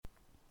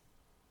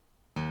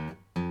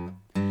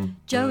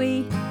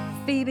Joey,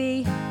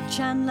 Phoebe,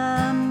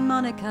 Chandler,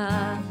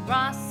 Monica,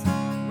 Ross,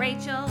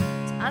 Rachel,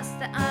 to us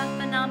the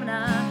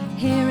phenomena.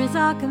 Here is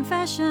our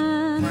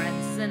confession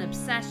Friends an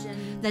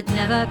obsession that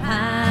never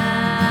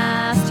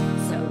passed,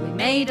 so we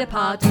made a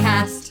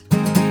podcast.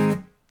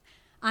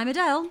 I'm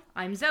Adele,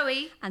 I'm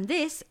Zoe. and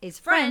this is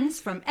Friends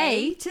from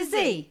A to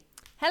Z.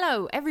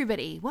 Hello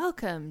everybody,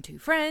 welcome to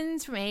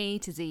Friends from A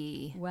to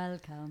Z,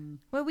 Welcome.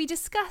 where we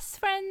discuss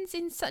Friends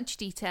in such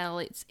detail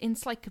it's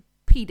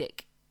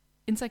encyclopedic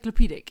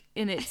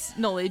in its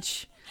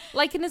knowledge.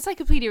 Like an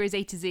encyclopedia is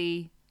A to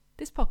Z,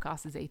 this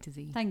podcast is A to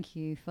Z. Thank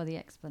you for the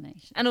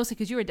explanation. And also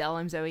because you're Adele,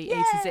 I'm Zoe, A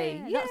to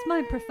Z. That's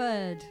my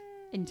preferred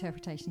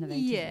interpretation of A to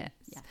Z. Yes.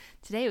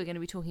 Today we're going to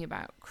be talking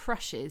about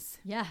crushes.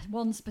 Yeah,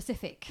 one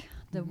specific.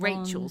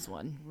 Rachel's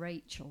one.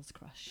 Rachel's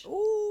crush.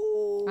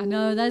 Ooh. I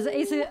know.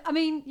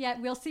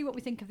 We'll see what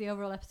we think of the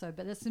overall episode,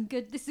 but this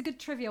is a good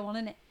trivia one,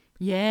 isn't it?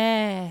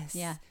 Yes.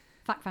 Yeah.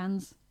 Fact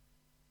fans.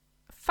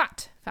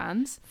 Fat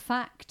fans.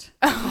 Fact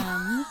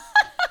fans.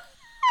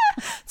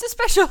 It's a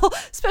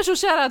special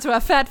shout out to our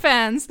fat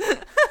fans.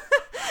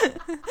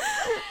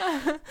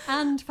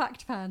 And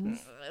fact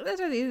fans.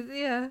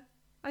 Yeah.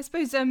 I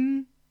suppose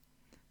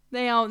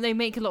they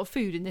make a lot of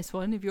food in this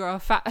one. If you're a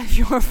fat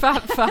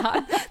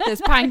fan,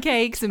 there's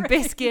pancakes and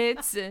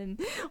biscuits and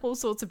all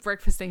sorts of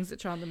breakfast things that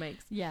Chandler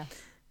makes. Yeah.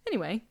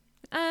 Anyway,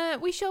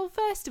 we shall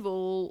first of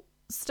all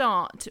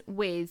start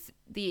with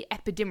the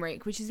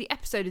epidimeric, which is the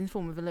episode in the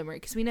form of a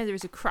limerick, because we know there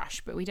is a crush,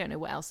 but we don't know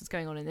what else is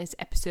going on in this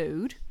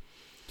episode.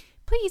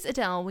 Please,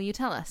 Adele, will you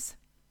tell us?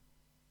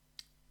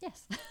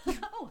 Yes.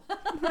 Oh,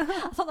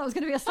 I thought that was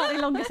going to be a slightly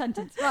longer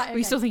sentence. Right. Okay. Are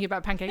you still thinking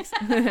about pancakes?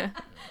 Still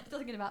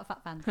thinking about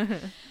fat fans.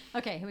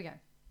 Okay, here we go.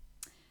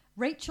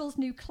 Rachel's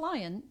new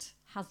client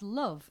has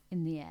love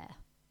in the air.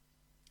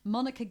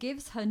 Monica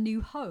gives her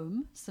new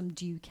home some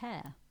due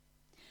care.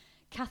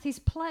 Kathy's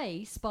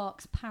play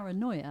sparks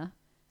paranoia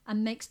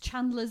and makes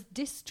Chandler's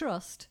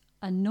distrust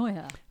annoy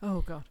her.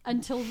 Oh, God.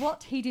 Until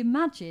what he'd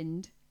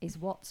imagined is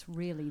what's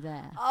really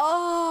there.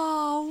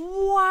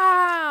 Oh,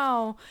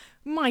 wow.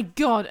 My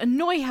God,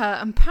 annoy her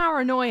and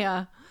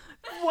paranoia.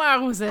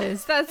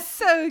 Wowzers, that's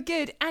so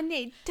good. And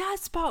it does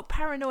spark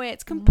paranoia.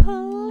 It's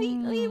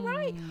completely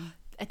right.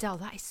 Adele,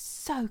 that is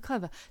so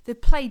clever. The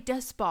play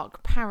does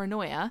spark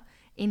paranoia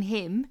in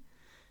him,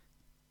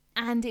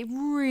 and it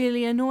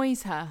really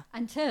annoys her.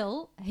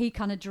 Until he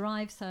kind of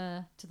drives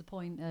her to the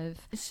point of...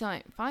 It's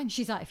like, fine.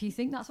 She's like, if you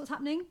think that's what's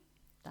happening,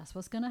 that's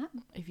what's going to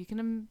happen. If you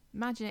can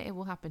imagine it, it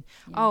will happen.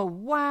 Yeah. Oh,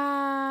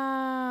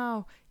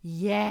 wow.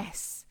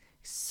 Yes.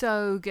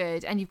 So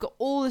good. And you've got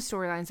all the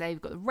storylines there.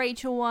 You've got the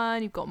Rachel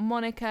one. You've got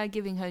Monica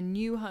giving her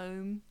new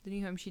home, the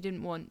new home she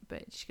didn't want,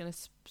 but she's going to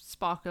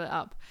sparkle it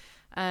up.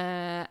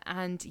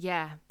 And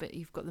yeah, but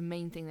you've got the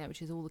main thing there,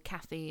 which is all the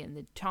Kathy and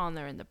the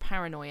Chandler and the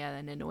paranoia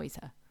that annoys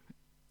her.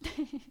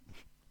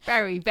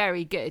 Very,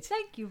 very good.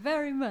 Thank you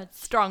very much.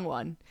 Strong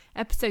one.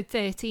 Episode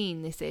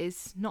 13, this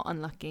is. Not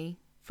unlucky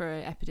for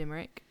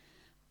epidimeric.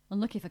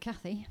 Unlucky for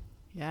Kathy.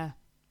 Yeah.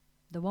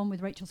 The one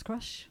with Rachel's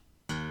crush.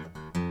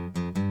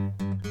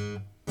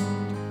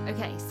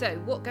 Okay, so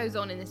what goes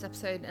on in this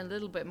episode in a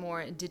little bit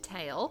more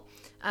detail.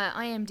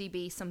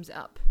 IMDb sums it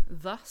up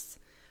thus.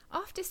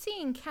 After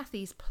seeing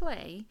Kathy's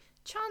play,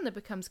 Chandler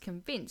becomes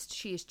convinced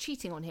she is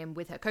cheating on him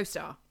with her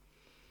co-star.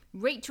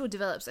 Rachel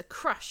develops a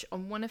crush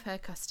on one of her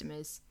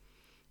customers.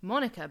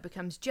 Monica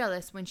becomes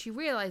jealous when she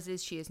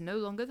realizes she is no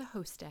longer the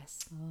hostess.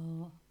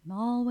 Oh, I'm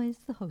always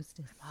the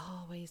hostess.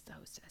 Always the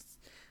hostess.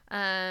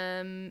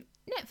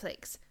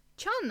 Netflix.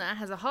 Chandler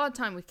has a hard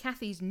time with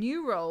Kathy's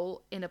new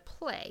role in a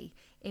play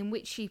in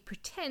which she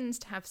pretends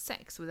to have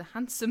sex with a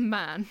handsome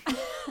man.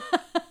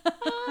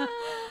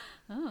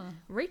 Oh.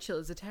 Rachel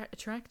is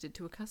attracted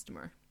to a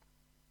customer.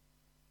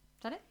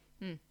 Is that it?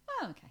 Mm.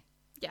 Oh, okay.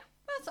 Yeah.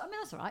 That's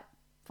all right.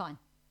 Fine.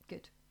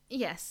 Good.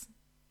 Yes.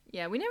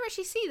 Yeah, we never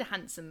actually see the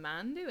handsome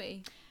man, do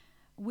we?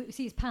 We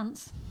see his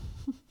pants.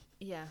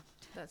 Yeah,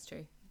 that's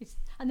true.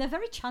 And they're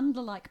very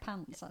Chandler-like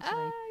pants, actually.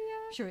 Yeah.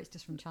 I'm sure it's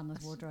just from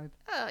Chandler's wardrobe.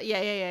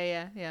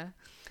 Yeah.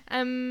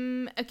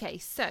 Okay,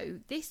 so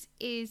this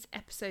is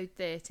episode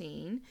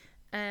 13.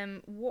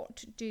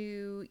 What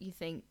do you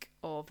think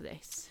of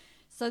this?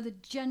 So the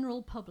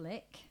general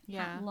public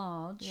at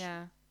large,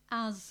 Yeah.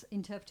 as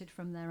interpreted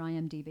from their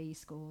IMDb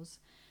scores,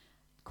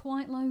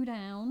 quite low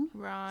down.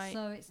 Right.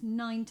 So it's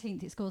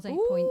 19th. It scores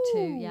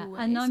 8.2. Yeah.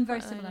 And I'm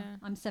very similar. Yeah.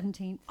 I'm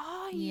 17th.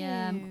 Are you?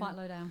 Yeah, I'm quite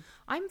low down.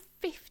 I'm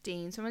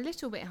 15, so I'm a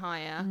little bit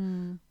higher.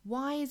 Mm.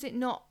 Why is it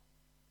not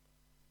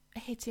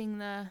hitting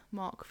the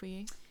mark for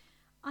you?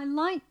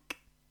 I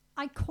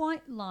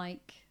quite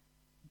like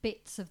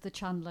bits of the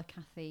Chandler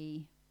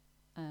Kathy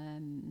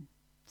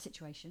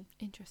situation.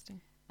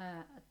 Interesting.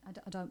 I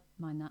don't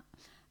mind that.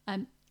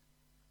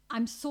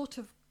 I'm sort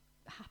of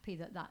happy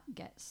that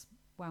gets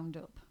wound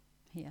up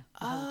here.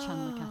 The whole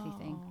Chandler Kathy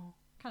thing.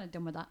 Kind of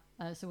done with that.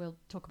 So we'll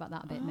talk about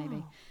that a bit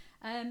maybe.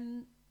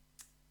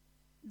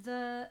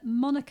 The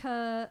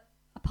Monica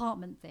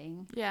apartment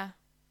thing. Yeah.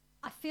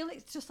 I feel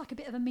it's just like a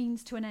bit of a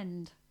means to an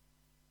end.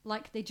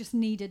 Like they just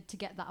needed to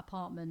get that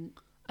apartment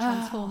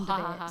transformed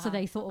a bit, so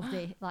they thought of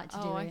like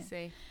to do it. I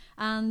see.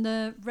 And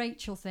the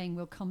Rachel thing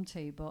we'll come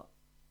to, but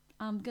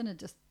I'm gonna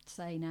just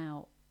say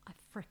now, I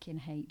freaking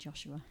hate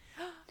Joshua.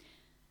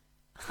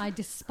 I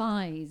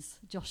despise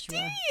Joshua.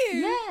 Do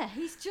you? Yeah,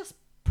 he's just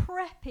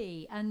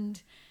preppy,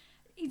 and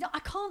I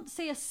can't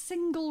see a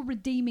single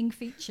redeeming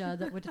feature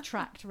that would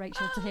attract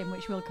Rachel to him,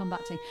 which we'll come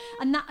back to.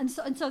 And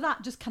so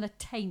that just kind of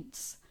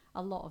taints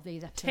a lot of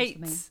these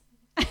episodes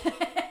for me.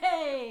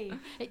 Hey,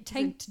 it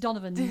taints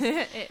Donovan's.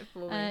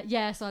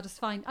 Yeah, so I just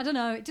find, I don't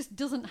know, it just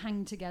doesn't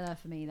hang together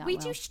for me that We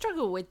well. do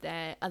struggle with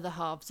their other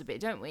halves a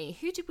bit, don't we?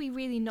 Who did we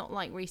really not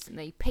like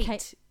recently?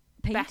 Pete,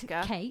 Pete,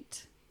 Becca,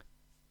 Kate.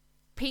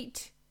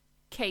 Pete,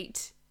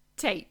 Kate,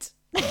 Tate.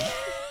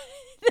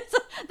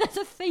 There's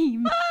a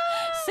theme.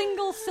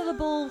 Single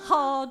syllable,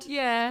 hard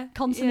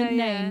consonant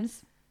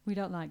names. We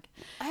don't like.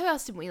 Who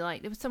else didn't we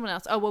like? There was someone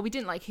else. Oh, well, we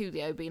didn't like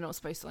Julio, but you're not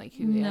supposed to like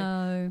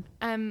Julio.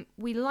 No.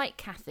 We like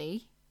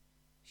Kathy.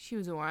 She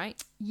was all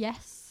right.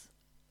 Yes.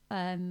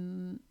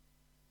 We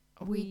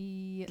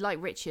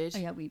like Richard. Oh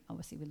yeah, we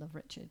love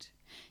Richard.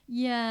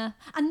 Yeah.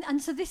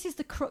 And so this is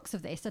the crux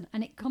of this,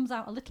 and it comes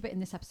out a little bit in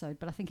this episode,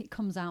 but I think it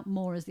comes out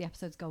more as the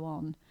episodes go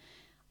on.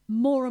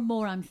 More and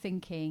more I'm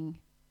thinking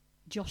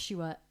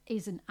Joshua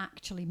isn't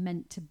actually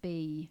meant to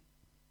be...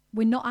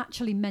 We're not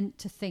actually meant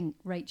to think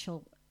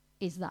Rachel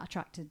is that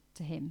attracted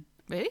to him.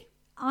 Really?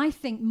 I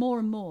think more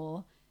and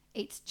more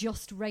it's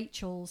just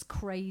Rachel's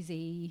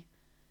crazy,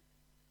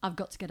 I've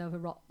got to get over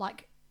Rob.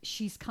 Like,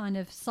 she's kind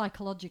of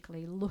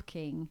psychologically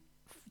looking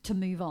to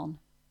move on.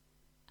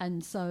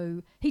 And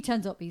so he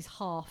turns up, he's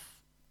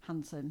half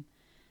handsome.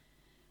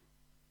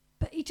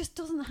 But he just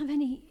doesn't have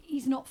any...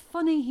 He's not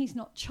funny, he's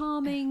not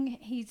charming,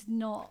 he's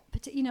not...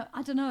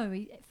 I don't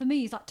know. For me,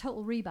 he's like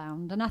total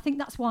rebound. And I think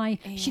that's why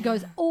she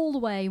goes all the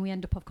way. We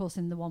end up, of course,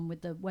 in the one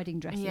with the wedding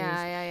dresses.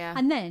 Yeah.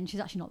 And then she's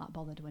actually not that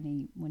bothered when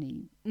he...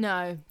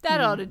 No,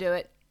 that ought to do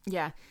it.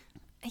 Yeah.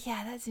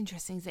 Yeah, that's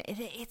interesting. Isn't it?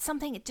 It's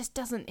something, it just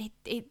doesn't...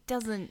 It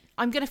doesn't...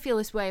 I'm going to feel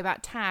this way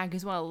about Tag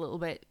as well a little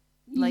bit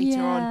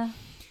later on.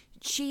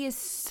 She is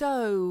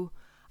so...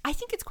 I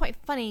think it's quite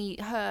funny,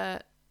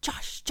 her...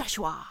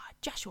 Joshua.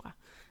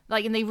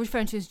 Like, and they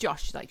refer to him as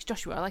Josh, like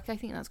Joshua. Like, I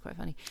think that's quite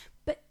funny.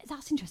 But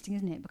that's interesting,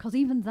 isn't it? Because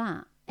even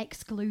that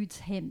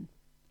excludes him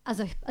as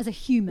a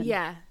human.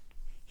 Yeah.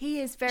 He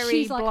is very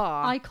She's blah.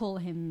 Like, I call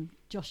him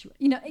Joshua.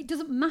 It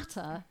doesn't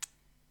matter.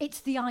 It's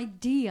the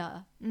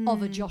idea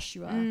of a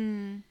Joshua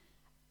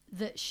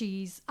that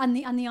she's... And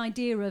the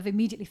idea of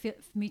immediately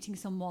meeting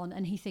someone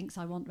and he thinks,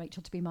 I want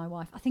Rachel to be my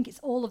wife. I think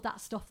it's all of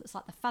that stuff that's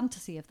like the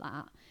fantasy of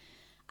that.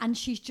 And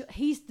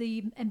he's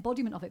the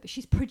embodiment of it, but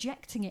she's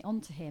projecting it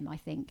onto him, I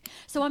think.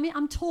 So, I mean,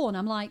 I'm torn.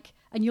 I'm like,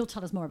 and you'll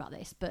tell us more about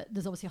this, but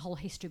there's obviously a whole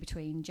history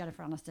between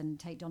Jennifer Aniston and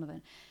Tate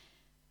Donovan.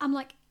 I'm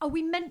like, are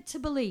we meant to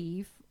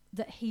believe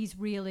that he's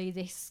really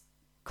this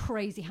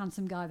crazy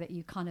handsome guy that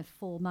you kind of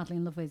fall madly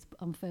in love with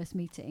on first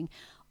meeting?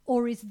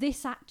 Or is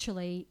this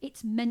actually,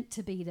 it's meant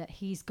to be that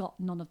he's got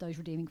none of those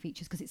redeeming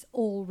features because it's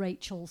all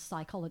Rachel's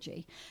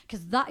psychology?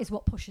 Because that is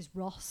what pushes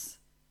Ross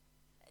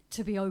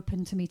to be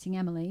open to meeting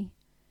Emily.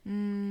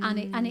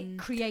 And it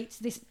creates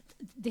this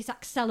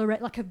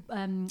accelerate like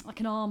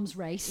an arms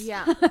race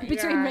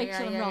between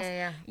Rachel and Ross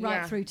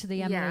right through to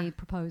the Emily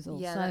proposal.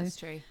 Yeah, so that's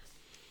true.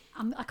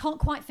 I can't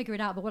quite figure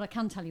it out, but what I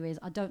can tell you is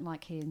I don't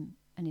like him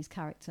and his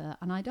character,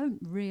 and I don't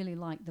really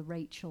like the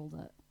Rachel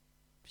that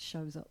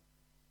shows up.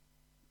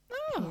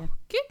 Oh here.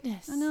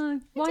 goodness! I know.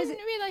 I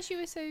didn't realise you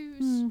were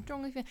so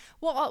strongly.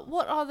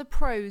 What are the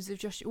pros of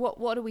Joshua?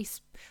 What are we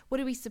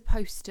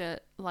supposed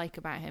to like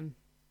about him?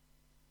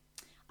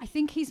 I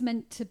think he's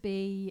meant to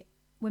be...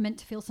 We're meant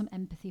to feel some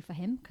empathy for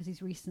him because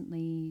he's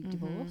recently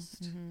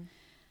divorced.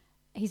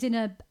 He's in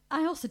a...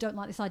 I also don't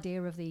like this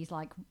idea of these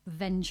like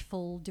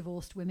vengeful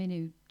divorced women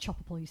who chop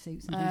up all your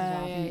suits and things as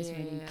well. I think it's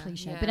really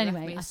cliche. Yeah, but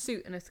anyway... a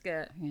suit and a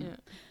skirt.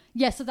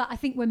 Yeah, so that I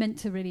think we're meant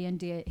to really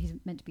endear... He's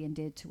meant to be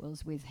endeared to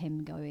us with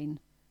him going,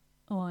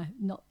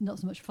 not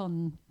so much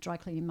fun dry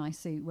cleaning my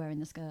suit, wearing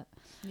the skirt.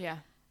 Yeah.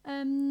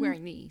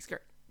 Wearing the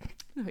skirt.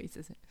 No, he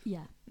says it.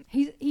 Yeah.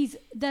 He's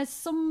there's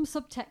some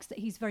subtext that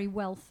he's very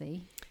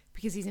wealthy.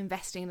 Because he's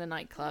investing in the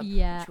nightclub,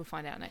 which we'll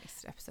find out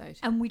next episode.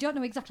 And we don't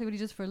know exactly what he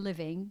does for a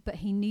living, but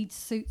he needs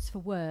suits for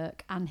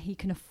work and he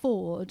can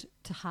afford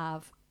to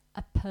have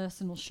a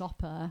personal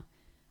shopper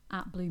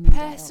at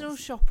Bloomingdale's. Personal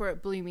shopper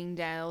at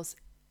Bloomingdale's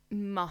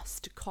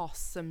must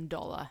cost some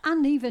dollar.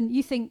 And even,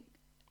 you think...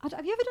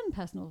 Have you ever done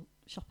personal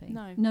shopping?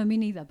 No, me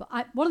neither. But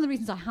one of the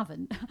reasons I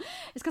haven't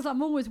is because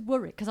I'm always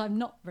worried, because I'm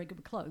not very good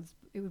with clothes.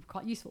 It would be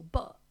quite useful.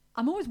 But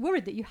I'm always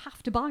worried that you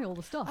have to buy all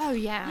the stuff. Oh,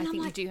 yeah. I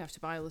think you do have to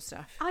buy all the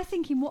stuff. I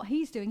think in what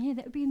he's doing here,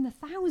 that would be in the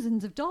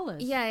thousands of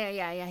dollars.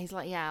 Yeah. He's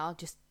like, I'll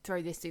just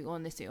throw this suit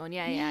on,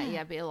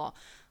 Yeah, be a lot.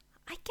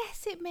 I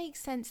guess it makes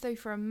sense, though,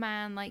 for a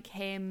man like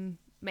him.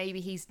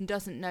 Maybe he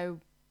doesn't know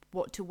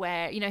what to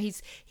wear.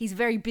 He's a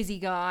very busy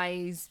guy.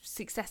 He's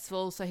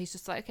successful. So he's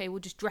just like, okay, well,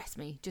 just dress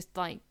me. Just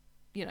like,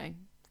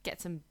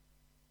 get some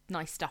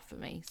nice stuff for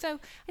me.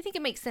 So I think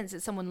it makes sense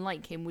that someone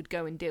like him would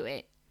go and do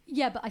it.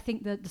 Yeah, but I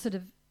think the sort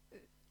of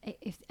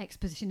if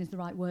exposition is the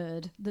right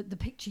word, the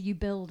picture you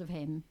build of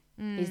him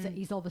is that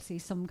he's obviously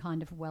some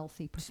kind of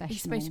wealthy professional.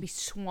 He's supposed to be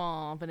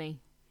suave, isn't he?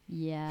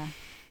 Yeah.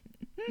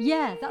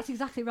 Yeah, that's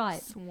exactly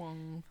right.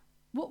 Suave.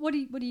 What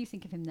do you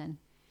think of him then?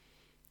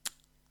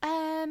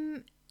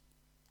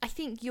 I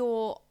think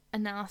your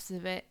analysis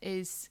of it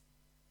is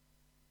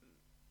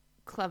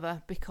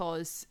clever,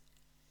 because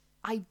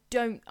I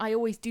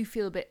always do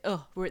feel a bit,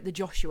 we're at the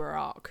Joshua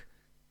arc.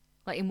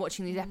 Like, in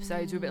watching these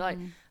episodes, we're a bit like,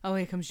 oh,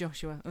 here comes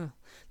Joshua.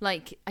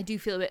 Like, I do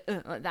feel a bit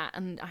like that,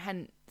 and I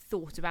hadn't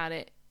thought about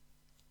it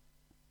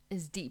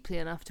as deeply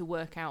enough to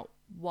work out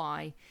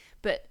why.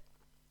 But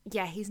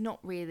yeah, he's not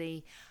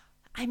really.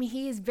 I mean,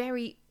 he's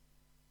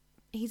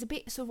a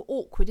bit sort of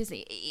awkward, isn't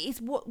he? It's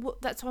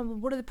what that's why.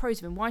 What are the pros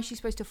of him? Why is she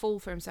supposed to fall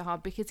for him so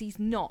hard? Because he's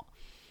not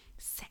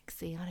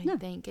sexy, I don't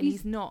think, and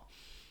he's not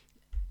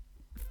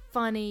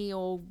funny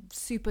or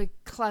super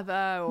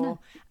clever,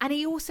 and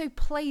he also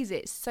plays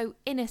it so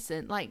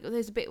innocent. Like,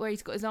 there's a bit where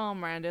he's got his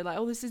arm around her, like,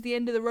 oh, this is the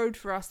end of the road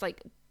for us,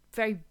 like,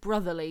 very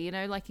brotherly,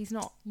 like, he's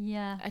not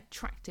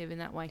attractive in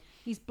that way.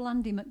 He's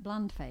Blandy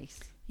McBland face.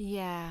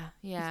 Yeah.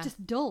 It's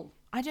just dull.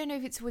 I don't know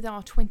if it's with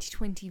our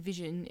 2020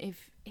 vision,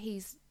 if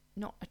he's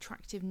not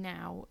attractive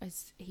now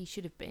as he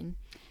should have been.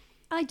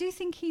 I do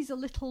think he's a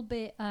little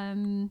bit.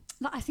 I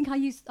think I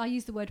use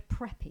the word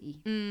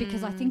preppy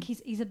because I think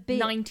he's a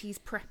bit 90s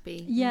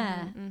preppy.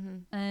 Yeah,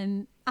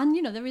 and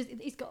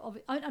he's got.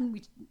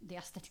 The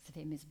aesthetics of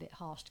him is a bit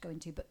harsh to go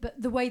into,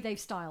 but the way they've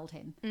styled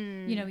him,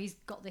 he's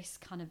got this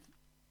kind of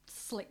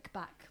slick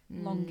back,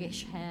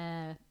 longish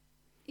hair.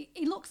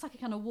 He looks like a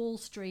kind of Wall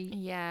Street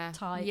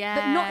type,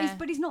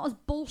 but he's not as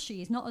bullshy.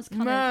 He's not as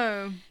kind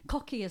of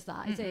cocky as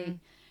that, is he?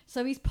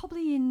 So he's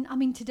probably in. I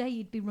mean, today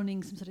he'd be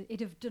running some sort of.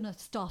 He'd have done a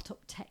startup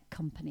tech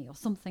company or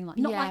something like.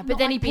 But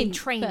then he'd be in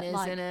trainers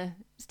and a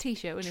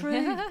t-shirt, wouldn't he?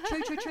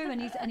 True.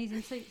 And he's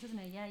in suits, isn't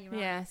he? Yeah, you're right.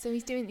 Yeah, so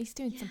he's doing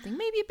something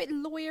maybe a bit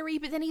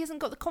lawyery, but then he hasn't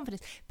got the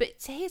confidence. But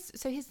here's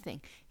the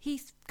thing: he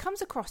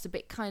comes across a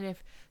bit kind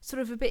of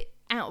sort of a bit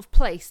out of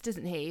place,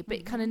 doesn't he? A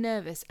bit kind of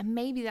nervous, and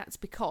maybe that's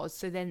because.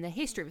 So then the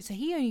history of it. So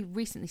he only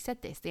recently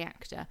said this, the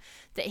actor,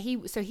 that he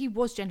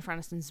was Jennifer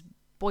Aniston's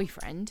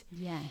boyfriend.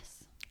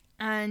 Yes,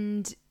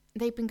 and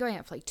they've been going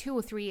out for like 2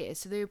 or 3 years,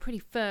 so they were a pretty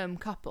firm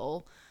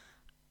couple.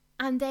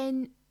 And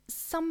then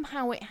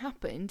somehow it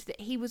happened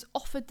that he was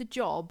offered the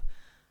job,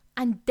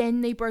 and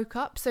then they broke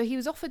up. So he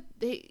was offered.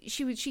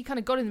 She kind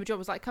of got him the job,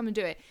 was like, come and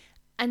do it.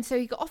 And so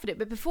he got offered it,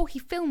 but before he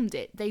filmed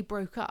it, they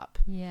broke up.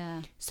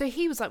 Yeah. So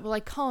he was like, well, I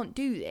can't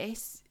do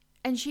this.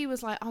 And she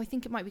was like, oh, I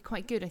think it might be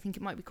quite good. I think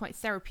it might be quite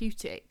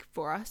therapeutic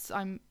for us.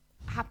 I'm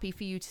happy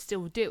for you to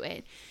still do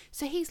it.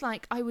 So he's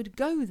like, I would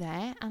go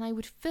there and I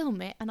would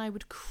film it and I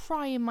would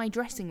cry in my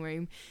dressing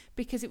room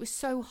because it was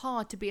so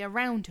hard to be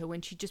around her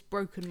when she'd just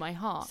broken my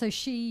heart. So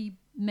she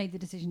made the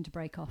decision to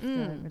break off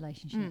the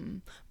relationship.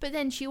 But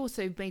then she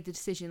also made the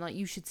decision, like,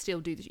 you should still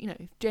do this.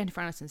 If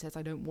Jennifer Aniston says,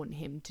 I don't want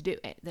him to do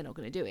it, they're not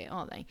going to do it,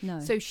 are they? No.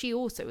 So she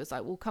also was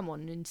like, well, come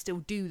on and still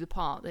do the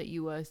part that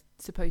you were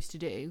supposed to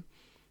do.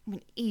 I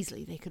mean,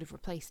 easily they could have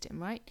replaced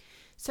him, right?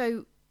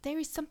 So there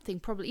is something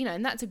probably,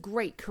 and that's a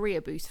great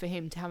career boost for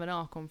him to have an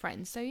arc on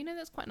Friends. So,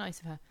 that's quite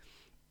nice of her.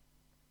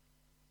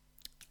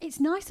 It's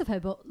nice of her,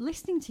 but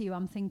listening to you,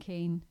 I'm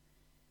thinking,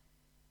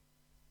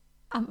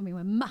 I mean,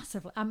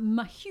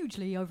 I'm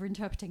hugely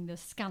overinterpreting the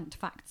scant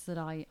facts that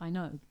I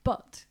know.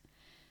 But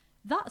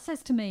that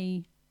says to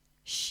me,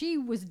 she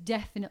was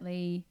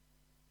definitely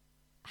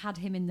had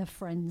him in the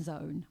friend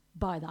zone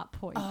by that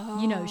point.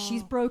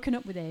 She's broken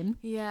up with him.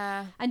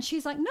 Yeah. And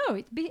she's like,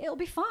 no, it'll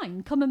be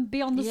fine. Come and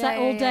be on the set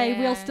all day.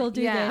 We'll still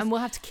do this. And we'll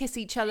have to kiss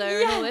each other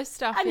and all this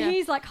stuff. And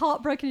he's like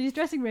heartbroken in his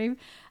dressing room.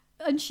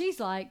 And she's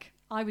like,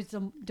 I was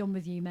done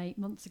with you, mate,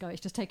 months ago.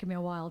 It's just taken me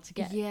a while to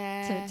get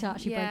to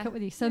actually break up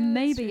with you. So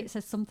maybe it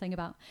says something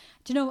about,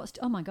 do you know what?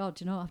 Oh my God,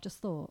 do you know what I've just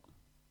thought?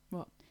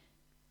 What?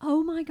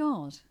 Oh my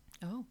God.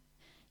 Oh.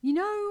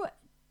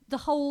 The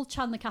whole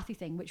Chandler Cathy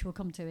thing, which we'll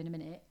come to in a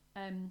minute.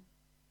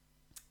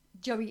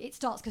 Joey, it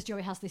starts because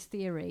Joey has this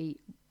theory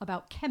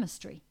about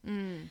chemistry.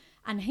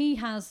 And he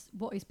has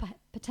what is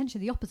potentially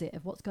the opposite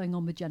of what's going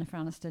on with Jennifer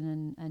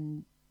Aniston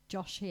and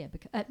Josh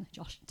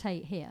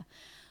Tate here.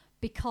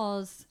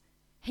 Because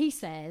he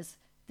says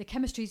the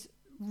chemistry's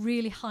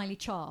really highly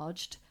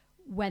charged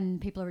when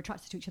people are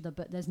attracted to each other,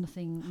 but there's no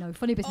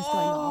funny business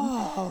going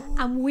on.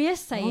 And we're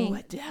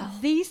saying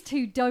these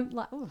two don't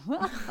like...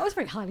 that was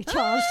very highly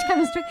charged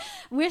chemistry.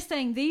 We're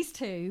saying these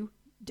two...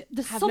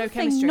 There's have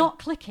something not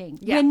clicking.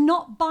 Yeah. We're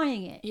not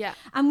buying it. Yeah.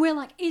 And we're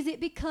like, is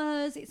it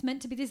because it's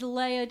meant to be this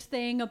layered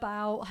thing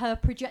about her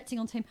projecting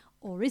onto him?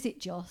 Or is it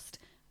just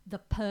the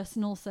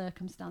personal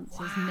circumstances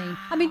mean?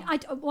 I mean,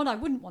 what I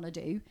wouldn't want to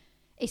do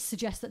is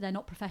suggest that they're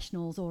not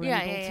professionals or able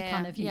to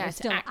kind of,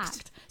 still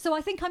act. So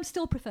I think I'm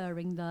still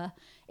preferring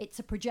it's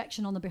a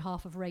projection on the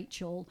behalf of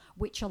Rachel,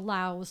 which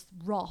allows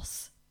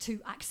Ross to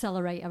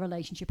accelerate a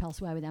relationship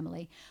elsewhere with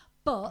Emily.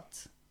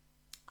 But...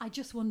 I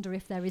just wonder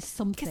if there is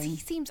something. Because he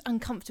seems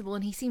uncomfortable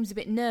and he seems a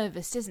bit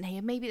nervous, doesn't he?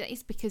 And maybe that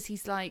is because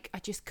he's like, I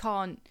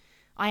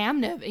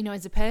am nervous,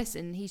 as a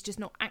person. He's just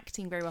not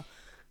acting very well.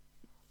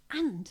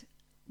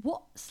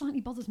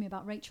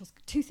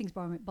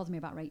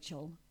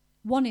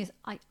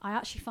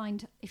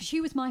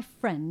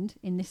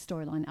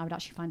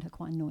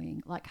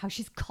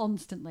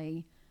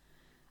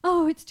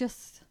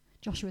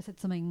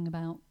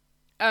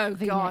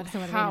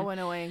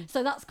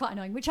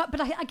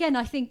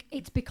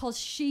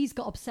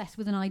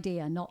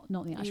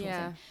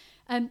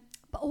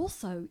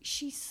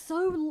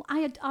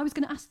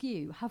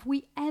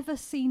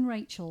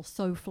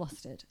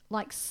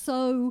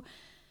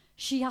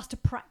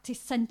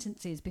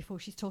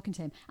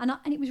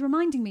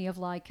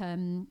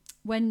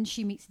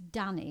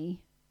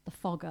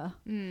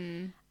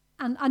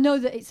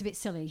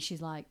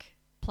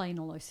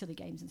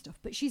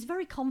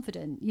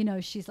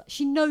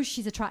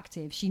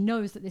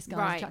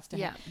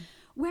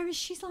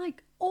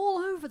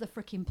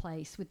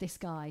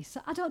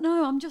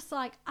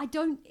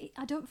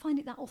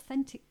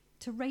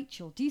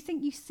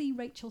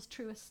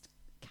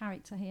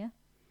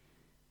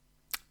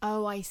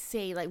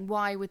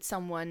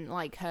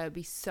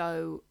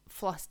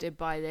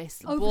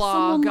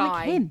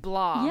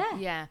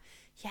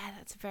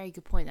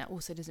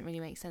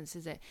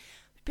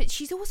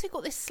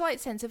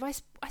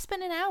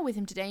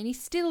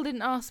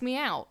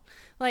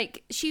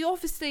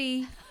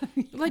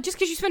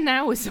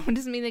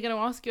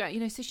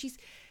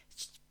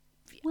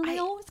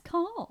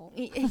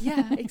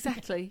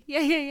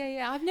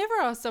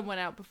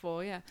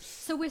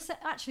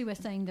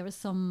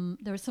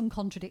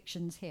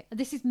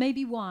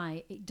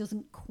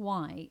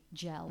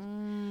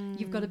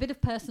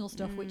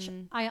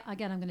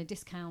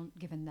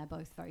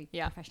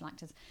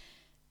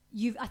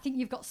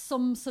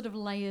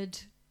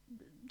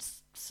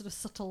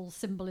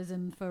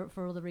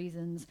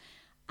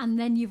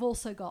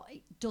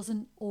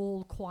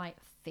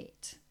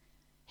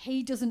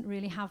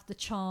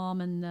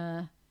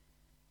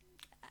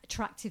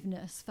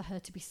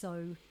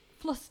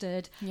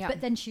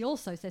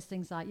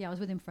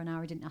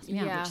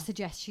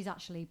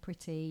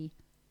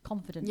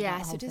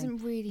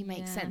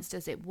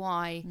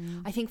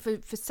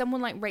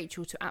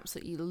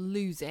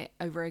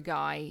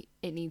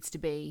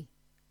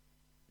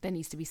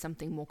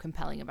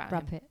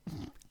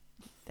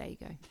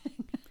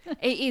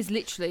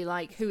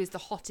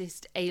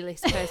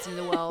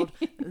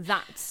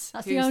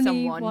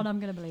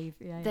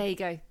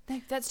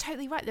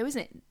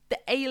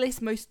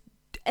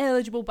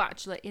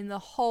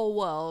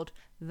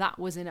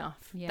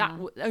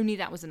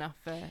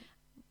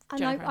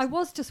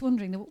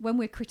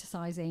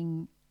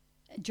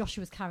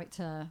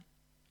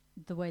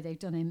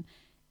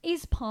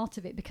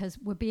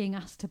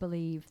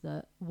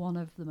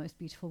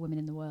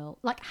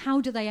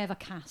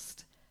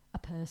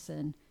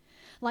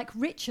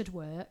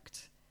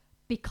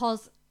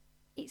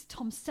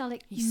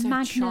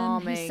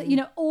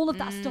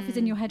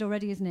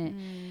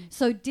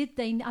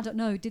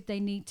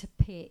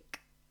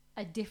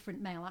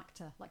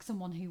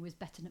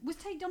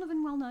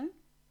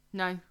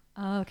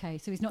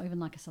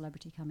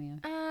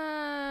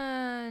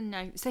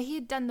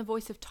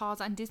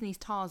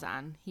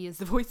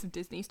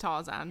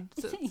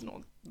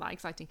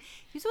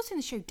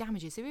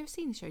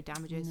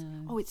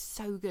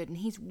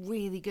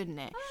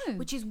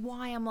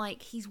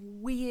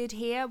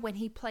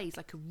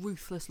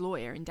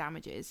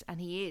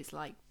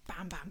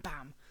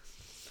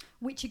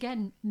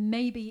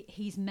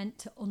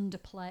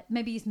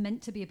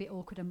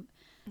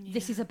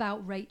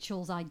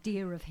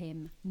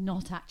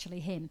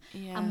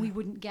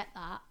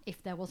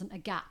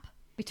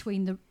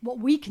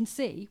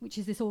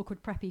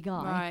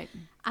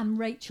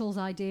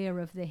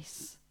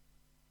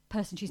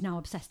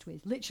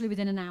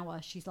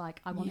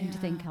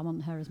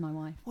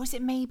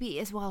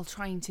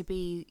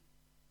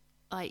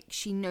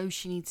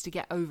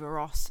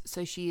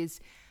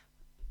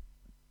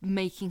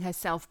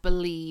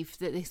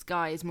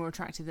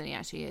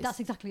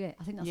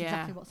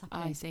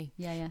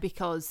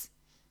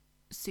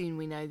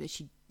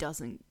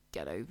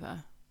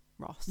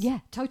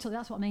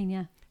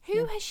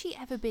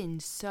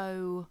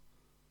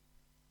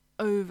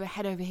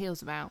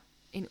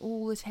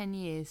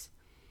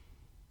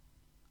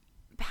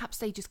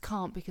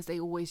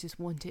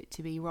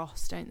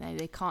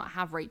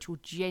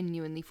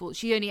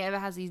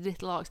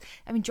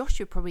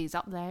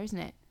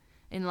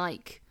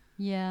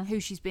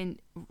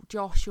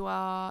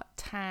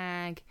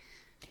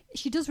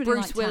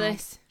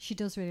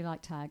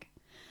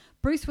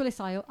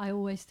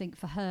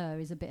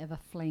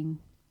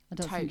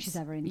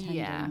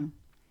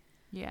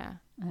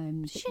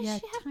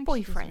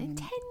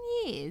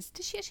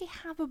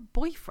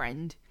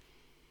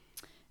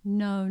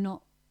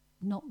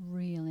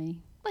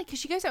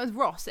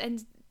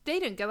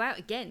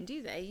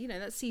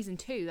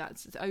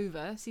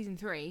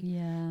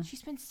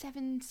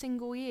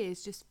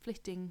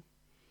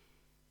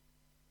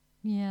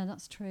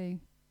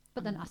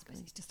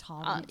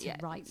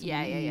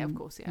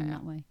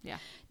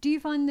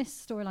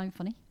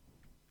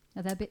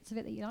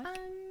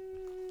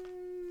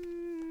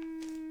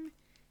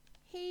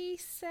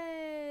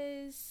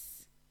 says,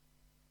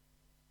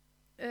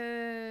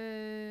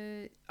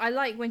 I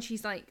like when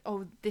she's like,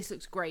 oh, this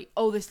looks great.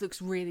 Oh, this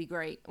looks really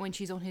great. When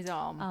she's on his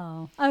arm.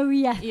 Oh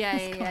yeah.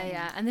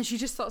 Yeah. And then she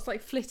just starts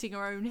like flitting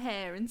her own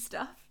hair and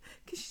stuff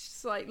because she's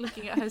just like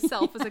looking at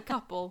herself as a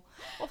couple.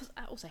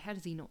 Also, how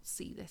does he not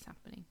see this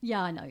happening?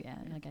 Yeah, I know. Yeah,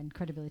 and again,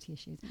 credibility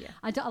issues. Yeah.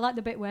 I like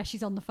the bit where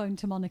she's on the phone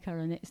to Monica,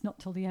 and it's not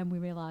till the end we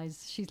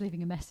realise she's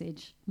leaving a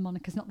message.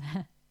 Monica's not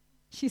there.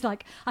 She's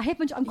like, I hate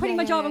my job. I'm quitting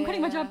my job. I'm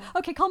quitting my job.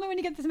 Okay, call me when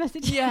you get this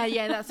message. Yeah,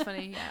 that's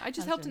funny. Yeah, I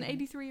just That's helped really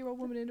an 83-year-old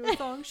woman into a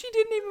thong. She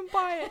didn't even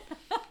buy it.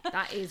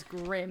 That is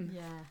grim.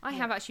 Yeah. I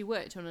have actually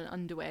worked on an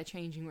underwear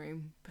changing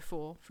room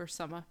before for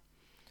summer,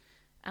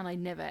 and I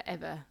never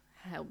ever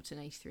helped an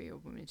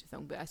 83-year-old woman into a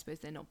thong. But I suppose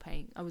they're not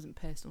paying. I wasn't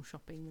personal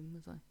shopping them,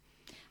 was I?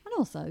 And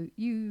also,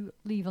 you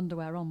leave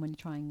underwear on when you're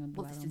trying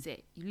underwear Well, this on. is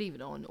it. You leave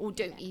it on, or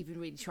don't even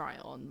really try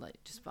it on.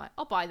 Like, just buy.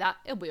 I'll buy that.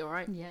 It'll be all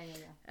right. Yeah.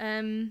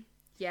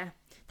 Yeah.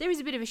 There is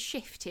a bit of a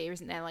shift here,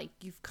 isn't there? Like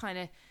you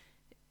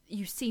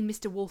see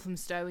Mr.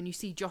 Walthamstow and you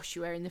see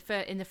Joshua in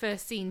the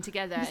first scene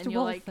together, Mr. and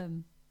you're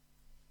Waltham.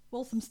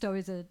 Walthamstow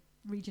is a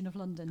region of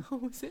London.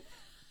 like, oh, is it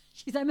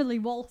She's Emily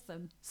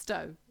Waltham.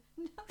 Stowe?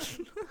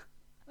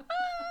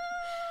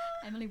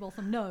 Emily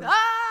Waltham, no.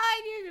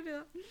 I knew you were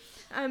gonna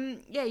do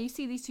that. Yeah, you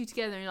see these two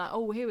together, and you're like,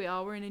 oh, here we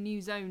are. We're in a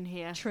new zone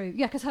here. True.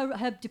 Yeah, because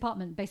her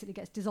department basically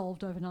gets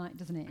dissolved overnight,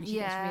 doesn't it? And she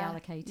gets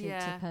reallocated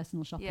to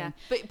personal shopping. Yeah,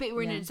 but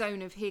we're in Yeah. a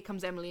zone of here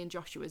comes Emily and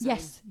Joshua's zone.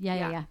 Yes.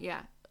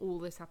 Yeah. All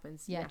this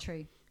happens. Yeah,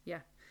 true.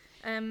 Yeah.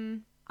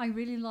 I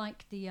really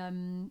like the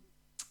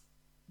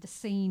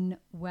scene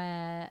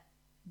where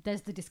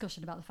there's the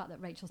discussion about the fact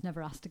that Rachel's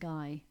never asked a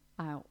guy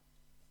out.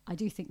 I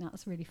do think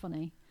that's really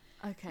funny.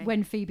 Okay.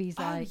 When Phoebe's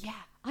like, oh, yeah.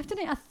 I've done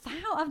it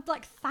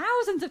like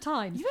thousands of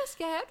times. You were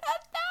scared 1,000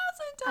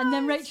 times. And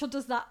then Rachel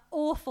does that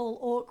awful,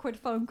 awkward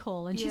phone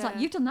call. And she's like,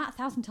 Yeah. you've done that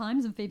 1,000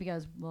 times. And Phoebe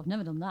goes, well, I've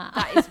never done that.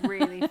 That is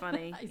really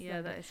funny. That is Yeah,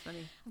 so that good. is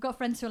funny. I've got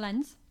Friends Through a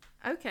Lens.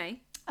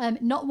 Okay.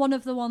 Not one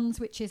of the ones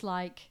which is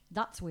like,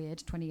 that's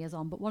weird 20 years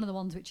on, but one of the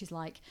ones which is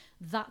like,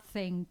 that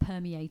thing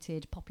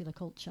permeated popular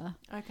culture.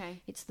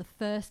 Okay. It's the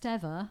first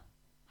ever,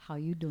 how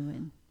you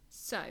doing?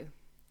 So,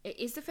 it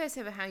is the first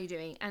ever How You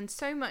Doing, and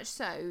so much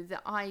so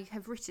that I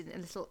have written a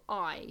little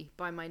I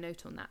by my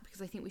note on that,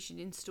 because I think we should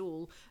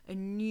install a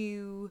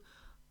new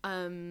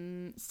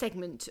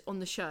segment on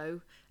the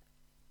show,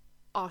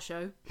 our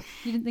show.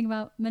 You didn't think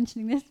about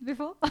mentioning this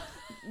before?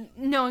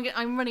 No,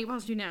 I'm running it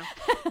past you now.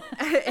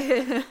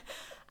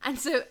 And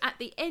so at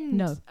the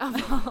end of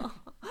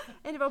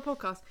our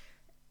podcast,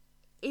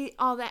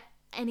 are there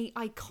any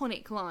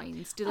iconic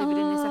lines delivered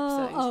in this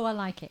episode? Oh, I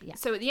like it, yeah.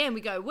 So at the end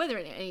we go, were there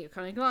any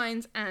iconic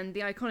lines? And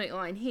the iconic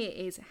line here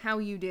is, how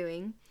you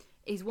doing,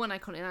 is one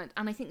iconic line.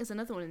 And I think there's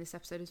another one in this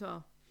episode as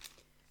well.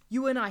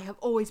 You and I have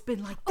always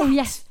been like that. Oh,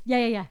 yes.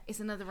 Yeah. It's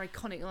another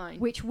iconic line.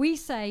 Which we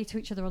say to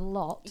each other a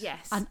lot.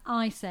 Yes. And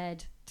I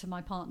said to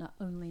my partner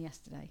only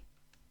yesterday.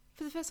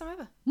 For the first time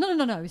ever.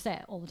 No. We say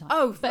it all the time.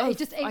 But it's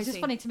just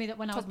funny to me that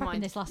when I was Top of prepping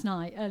mind. this last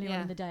night, earlier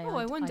on in the day, Oh,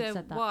 I wonder I'd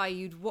said that. why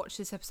you'd watch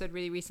this episode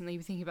really recently,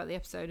 be thinking about the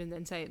episode, and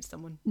then say it to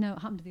someone. No, it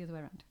happened the other way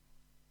around.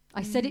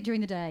 I said it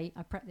during the day.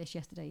 I prepped this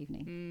yesterday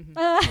evening.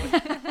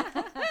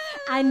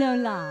 I no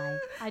lie.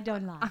 I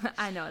don't lie.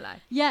 I know, like.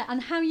 Yeah,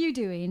 and how you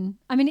doing?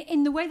 I mean,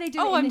 in the way they do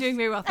it. Oh, I'm doing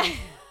very well, thanks.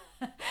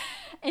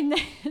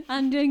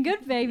 I'm doing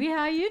good, baby.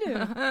 How you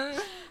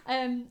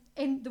doing?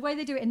 In the way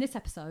they do it in this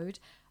episode,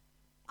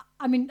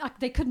 I mean,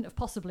 they couldn't have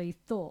possibly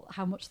thought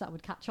how much that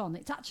would catch on.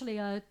 It's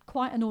actually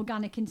quite an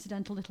organic,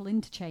 incidental little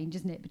interchange,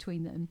 isn't it,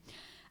 between them?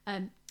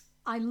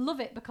 I love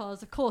it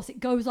because, of course,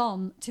 it goes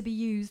on to be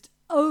used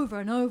over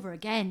and over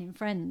again in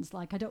Friends.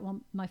 Like, I don't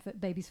want my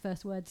baby's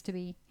first words to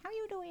be, how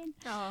you doing?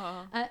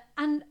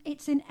 And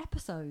it's in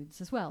episodes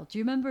as well. Do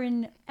you remember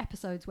in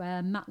episodes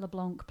where Matt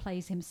LeBlanc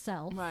plays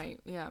himself? Right,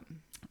 yeah.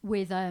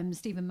 With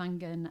Stephen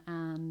Mangan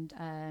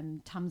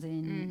and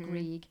Tamsin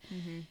Greig.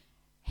 Mm-hmm.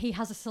 He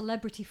has a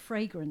celebrity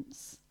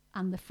fragrance,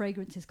 and the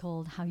fragrance is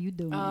called How You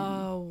Doing?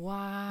 Oh,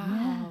 wow.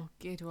 Yeah.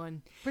 Good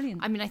one.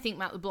 Brilliant. I mean, I think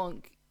Matt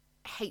LeBlanc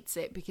hates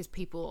it because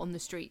people on the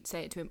street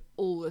say it to him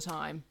all the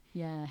time.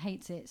 Yeah,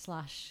 hates it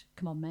 /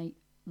 come on, mate.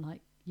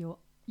 Like, you're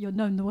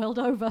known the world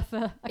over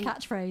for a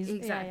catchphrase.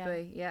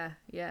 Exactly, yeah.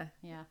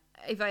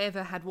 If I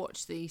ever had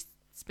watched the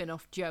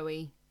spin-off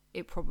Joey,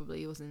 it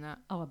probably was in that.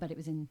 Oh, I bet it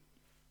was in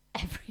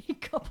every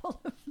couple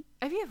of...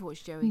 Have you ever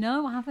watched Joey?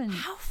 No, I haven't.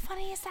 How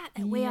funny is that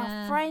we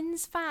are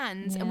Friends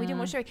fans and we didn't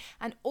watch Joey?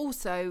 And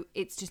also,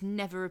 it's just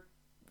never...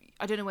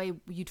 I don't know where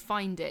you'd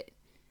find it.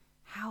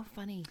 How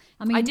funny.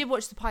 I mean, I did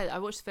watch the pilot. I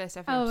watched the first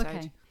episode.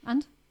 Okay.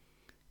 And?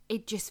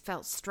 It just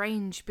felt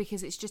strange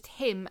because it's just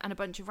him and a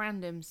bunch of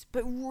randoms,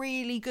 but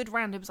really good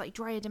randoms, like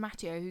Drea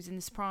D'Amato, who's in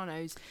The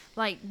Sopranos.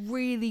 Like,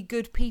 really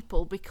good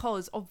people,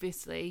 because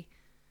obviously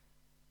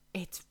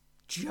it's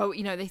Joey.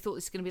 You know, they thought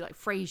this was going to be like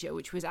Frasier,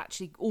 which was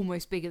actually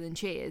almost bigger than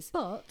Cheers.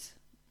 But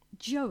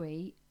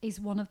Joey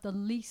is one of the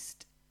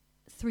least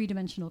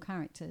three-dimensional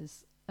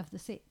characters of the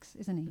six,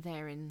 isn't he?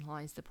 Therein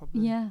lies the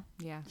problem. Yeah.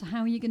 So how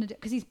are you going to do...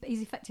 Because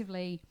he's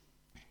effectively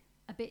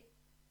a bit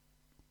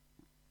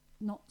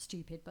not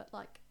stupid, but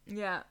like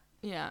Yeah.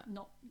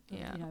 not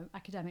Yeah.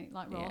 academic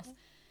like Yeah. Ross.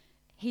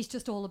 He's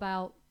just all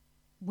about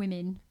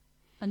women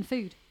and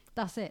food.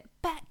 That's it.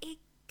 But it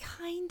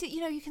kind of,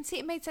 you can see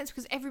it made sense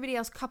because everybody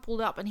else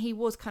coupled up and he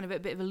was kind of at a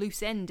bit of a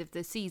loose end of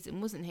the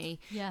season, wasn't he?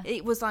 Yeah.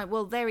 It was like,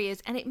 well, there he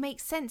is. And it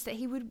makes sense that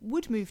he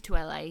would move to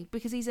LA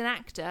because he's an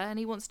actor and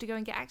he wants to go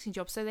and get acting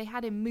jobs. So they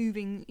had him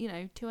moving,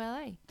 to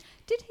LA.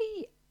 Did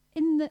he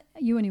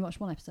you only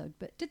watched one episode,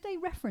 but did they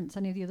reference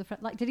any of the other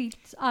friends? Like, did he?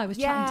 I was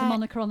chatting to Yeah.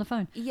 Monica on the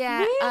phone. Yeah,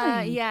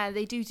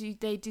 Really?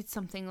 they did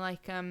something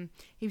like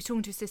he was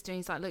talking to his sister and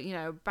he's like,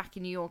 look, back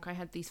in New York I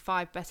had these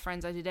 5 best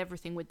friends, I did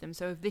everything with them,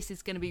 so if this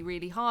is going to be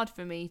really hard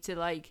for me to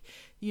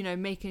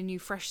make a new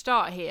fresh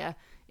start here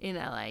in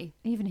LA.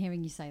 Even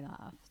hearing you say that,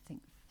 I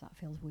think that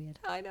feels weird.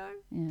 I know.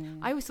 Yeah.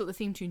 I always thought the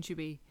theme tune should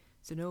be,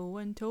 so no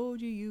one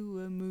told you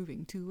were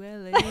moving to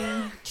LA.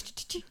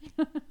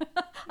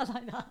 I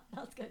like that.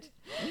 That's good.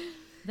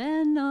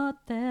 They're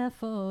not there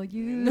for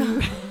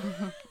you.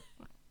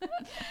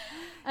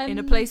 In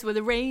a place where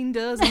the rain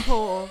doesn't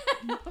pour.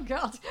 Oh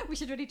God, we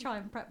should really try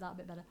and prep that a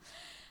bit better.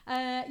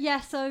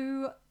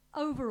 So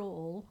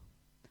overall,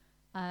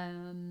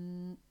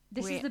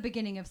 this is the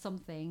beginning of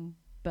something,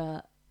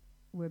 but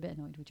we're a bit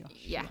annoyed with Josh.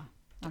 Yeah.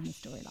 And the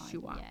storyline.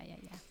 Joshua.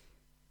 Yeah.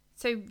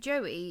 So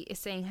Joey is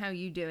saying, how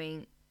you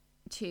doing,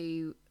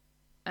 to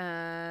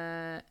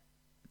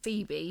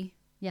Phoebe.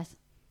 Yes.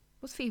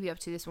 What's Phoebe up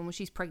to this one? Well,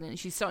 she's pregnant and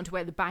she's starting to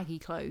wear the baggy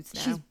clothes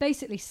now. She's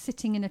basically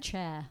sitting in a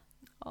chair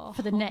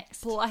for the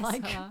next bless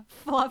her.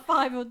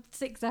 5 or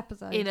 6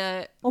 episodes. In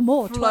a or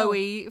more,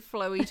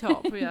 flowy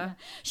top, yeah.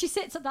 She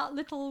sits at that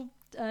little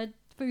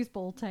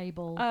foosball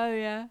table Oh,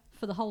 yeah.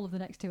 for the whole of the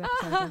next 2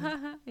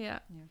 episodes.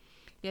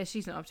 Yeah,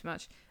 she's not up to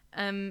much.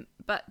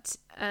 But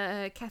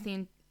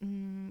Kathy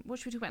and... what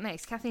should we talk about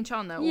next? Kathy and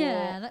Chandler?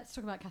 Yeah, let's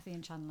talk about Kathy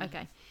and Chandler.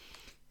 Okay.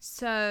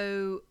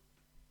 So...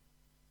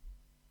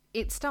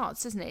 it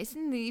starts, doesn't it? It's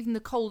in even the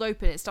cold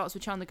open. It starts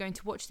with Chandler going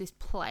to watch this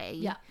play.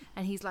 Yeah.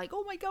 And he's like,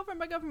 oh, my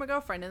girlfriend.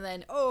 And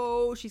then,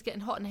 she's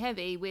getting hot and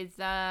heavy with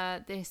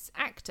this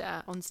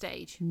actor on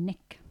stage.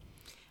 Nick.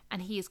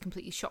 And he is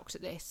completely shocked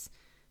at this.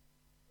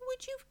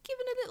 Would you have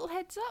given a little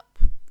heads up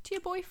to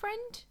your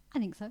boyfriend? I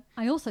think so.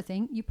 I also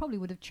think you probably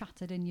would have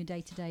chatted in your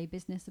day-to-day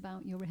business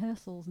about your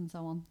rehearsals and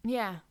so on.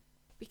 Yeah.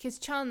 Because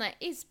Chandler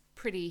is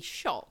pretty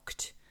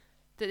shocked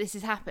that this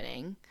is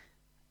happening.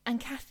 And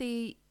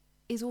Kathy...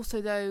 is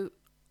also, though,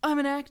 I'm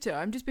an actor,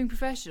 I'm just being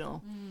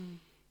professional.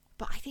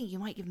 But I think you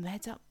might give him a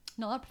heads up.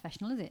 Not that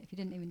professional, is it, if you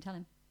didn't even tell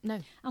him? No.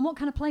 And what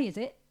kind of play is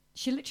it?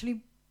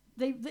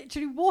 They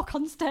literally walk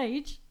on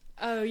stage.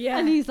 Oh, yeah.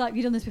 And he's like, have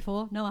you done this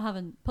before? No, I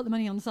haven't. Put the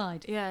money on the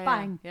side. Yeah,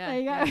 Bang. Yeah, there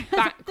you go. Yeah.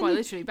 Bang, quite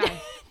literally, bang.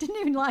 Didn't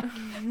even there's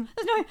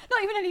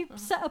not even any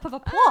setup of a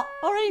plot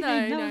or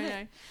anything.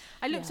 No.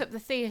 I looked up the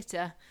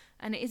theatre,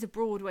 and it is a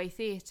Broadway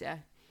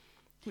theatre,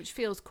 which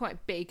feels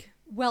quite big.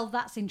 Well,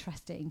 that's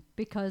interesting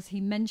because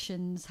he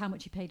mentions how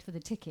much he paid for the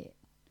ticket.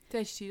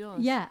 $32.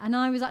 Yeah, and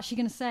I was actually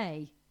going to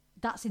say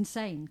that's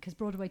insane because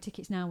Broadway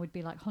tickets now would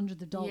be like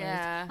hundreds of dollars.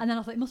 Yeah. And then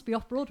I thought it must be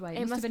off Broadway.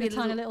 It must have been a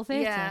tiny little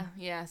theatre.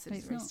 Yeah, so But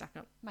it's it's really not. stuck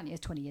up. Man, it is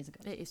 20 years ago.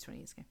 It is 20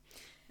 years ago.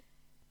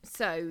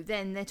 So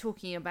then they're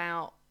talking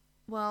about,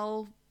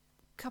 well,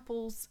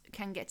 couples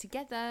can get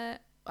together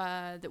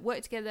that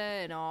work together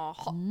and are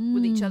hot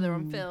with each other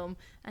on film.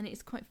 And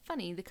it's quite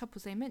funny, the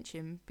couples they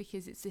mention,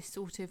 because it's this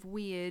sort of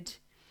weird...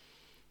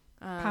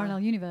 Parallel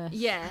universe.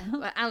 Yeah,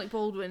 Alec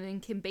Baldwin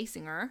and Kim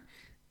Basinger.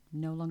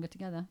 No longer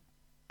together.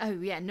 Oh,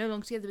 yeah, no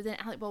longer together, but then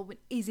Alec Baldwin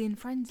is in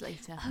Friends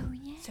later. Oh,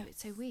 yeah. So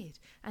it's so weird.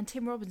 And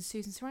Tim Robbins,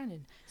 Susan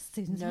Sarandon.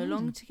 Susan No Sarandon.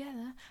 longer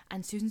together,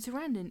 and Susan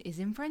Sarandon is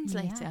in Friends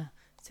Yeah. later.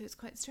 So it's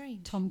quite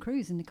strange. Tom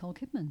Cruise and Nicole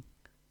Kidman.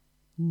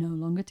 No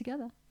longer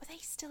together. Were they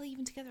still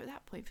even together at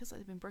that point? Feels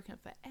like they've been broken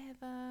up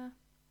forever.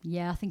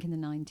 Yeah, I think in the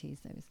 90s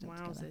they were still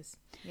together. Wowzers.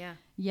 Yeah.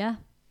 Yeah.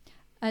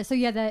 So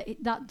yeah,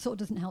 that sort of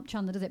doesn't help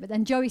Chandler, does it? But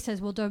then Joey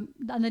says, well, don't,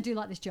 and they do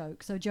like this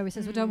joke. So Joey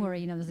says, well, don't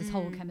worry, there's this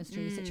whole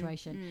chemistry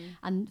situation.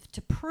 And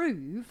to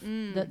prove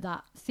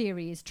that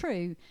theory is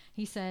true,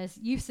 he says,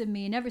 you've seen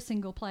me in every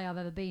single play I've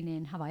ever been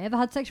in. Have I ever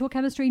had sexual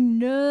chemistry?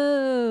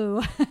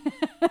 No.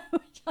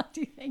 Which I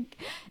do think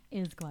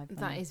is quite funny.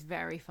 That is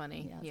very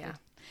funny. Yeah.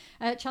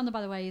 Chandler,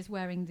 by the way, is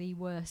wearing the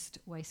worst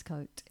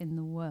waistcoat in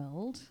the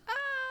world,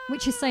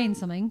 which is saying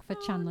something for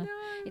Chandler. No.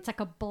 It's like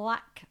a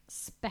black,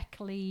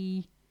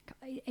 speckly...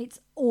 It's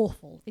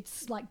awful.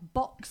 It's like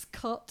box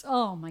cut.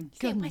 Oh my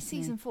goodness! Yeah, by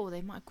season 4,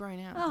 they might have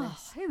grown out of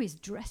this. Who is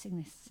dressing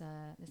this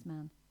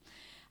man?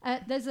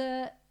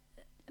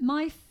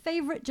 My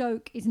favourite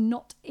joke is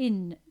not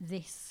in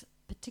this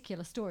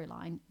particular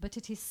storyline, but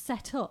it is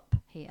set up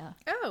here.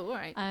 Oh, all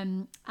right.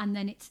 And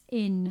then it's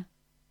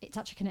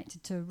actually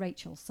connected to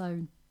Rachel.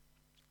 So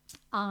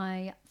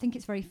I think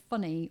it's very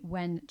funny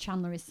when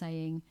Chandler is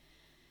saying,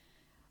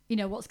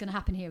 what's going to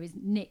happen here is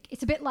Nick.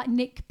 It's a bit like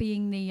Nick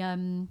being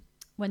the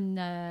when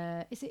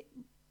is it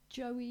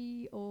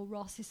Joey or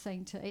Ross is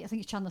saying to, I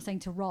think it's Chandler saying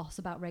to Ross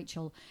about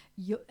Rachel,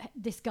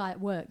 this guy at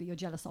work that you're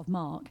jealous of,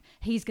 Mark,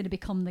 he's going to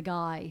become the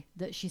guy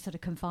that she sort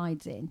of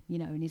confides in,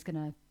 and he's going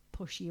to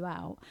push you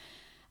out.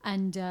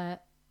 And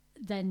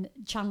then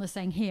Chandler's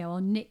saying here,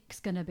 or Nick's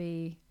going to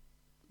be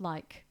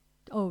like,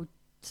 oh,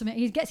 something.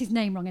 He gets his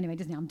name wrong anyway,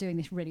 doesn't he? I'm doing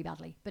this really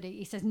badly. But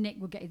he says Nick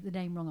will get the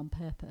name wrong on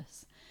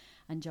purpose.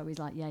 And Joey's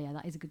like, yeah,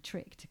 that is a good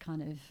trick to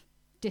kind of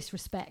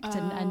disrespect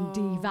and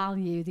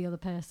devalue the other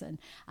person.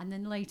 And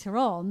then later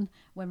on,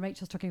 when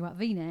Rachel's talking about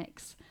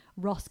V-necks,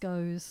 Ross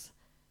goes,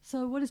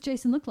 so what does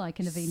Jason look like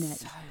in a V-neck?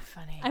 So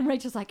funny. And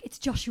Rachel's like, it's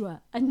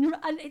Joshua. And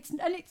it's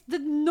the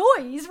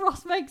noise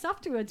Ross makes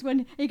afterwards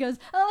when he goes,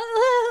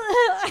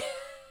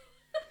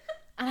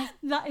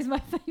 that is my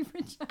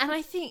favourite joke. And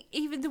I think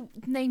even the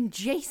name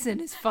Jason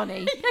is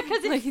funny. Yeah,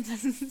 because like,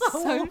 it's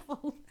so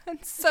awful.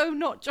 And so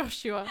not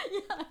Joshua.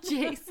 Yeah.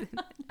 Jason.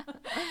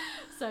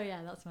 So yeah,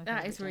 that's my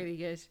favourite That is joke. really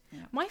good.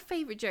 Yeah. My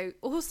favourite joke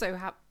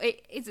also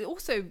is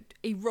also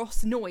a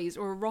Ross noise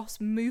or a Ross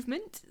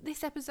movement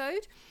this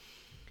episode,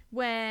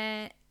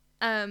 where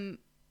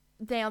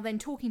they are then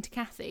talking to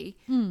Kathy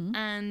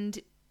and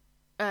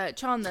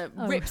Chandler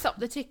rips up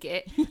the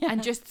ticket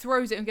and just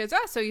throws it and goes,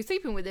 so you're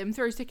sleeping with him,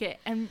 throws ticket,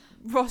 and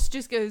Ross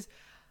just goes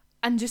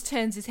and just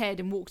turns his head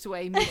and walks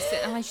away, meets it.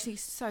 And I just think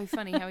it's so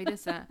funny how he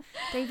does that.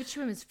 David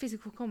Schwimmer's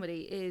physical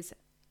comedy is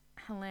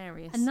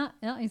hilarious. And that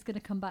is going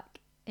to come back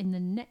in the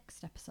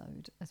next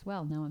episode as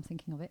well, now I'm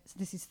thinking of it. So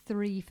this is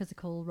 3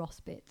 physical Ross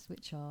bits,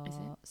 which are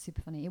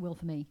super funny. It will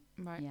for me.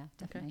 Right. Yeah,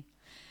 definitely.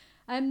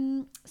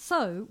 Okay.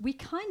 So we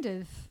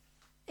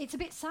it's a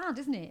bit sad,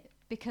 isn't it?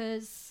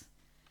 Because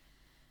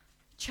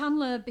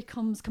Chandler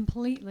becomes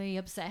completely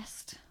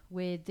obsessed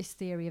with this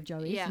theory of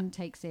Joey's and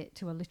takes it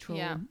to a literal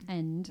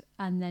end,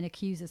 and then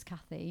accuses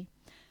Kathy.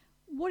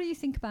 What do you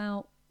think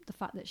about the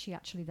fact that she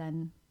actually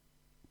then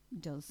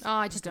does? Oh,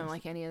 I just don't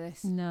like any of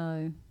this.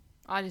 No.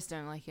 I just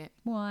don't like it.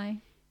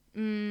 Why?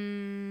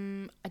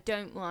 I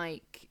don't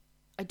like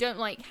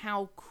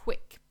how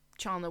quick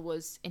Chandler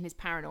was in his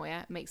paranoia.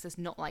 It makes us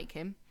not like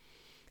him.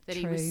 That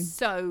True. He was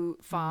so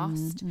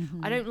fast.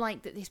 Mm-hmm. I don't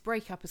like that this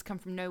breakup has come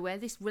from nowhere.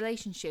 This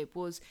relationship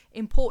was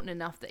important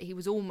enough that he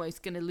was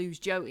almost going to lose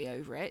Joey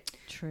over it.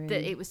 True.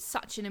 That it was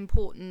such an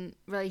important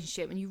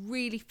relationship, and you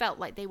really felt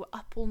like they were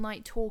up all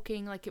night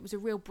talking, like it was a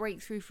real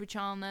breakthrough for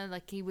Chandler.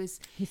 Like he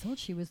thought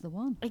she was the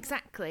one.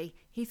 Exactly.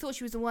 He thought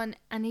she was the one,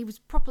 and he was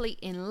properly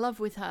in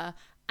love with her.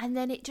 And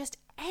then it just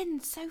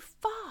ends so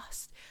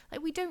fast.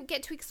 Like we don't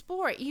get to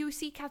explore it. You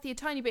see Kathy a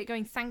tiny bit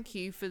going, thank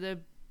you for the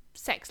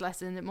sex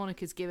lesson that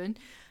Monica's given,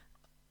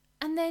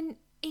 and then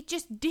it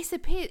just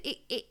disappears.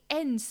 It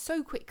ends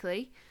so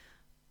quickly,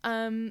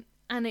 and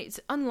it's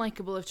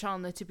unlikable of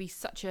Chandler to be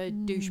such a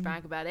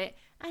douchebag about it.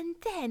 And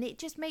then it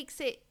just makes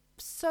it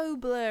so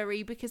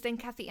blurry, because then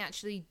Kathy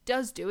actually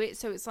does do it,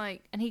 so it's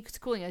like, and he's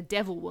calling her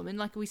devil woman.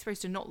 Like, are we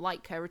supposed to not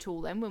like her at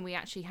all then, when we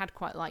actually had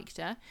quite liked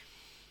her?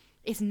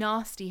 It's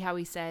nasty how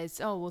he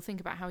says, oh, well, think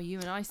about how you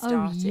and I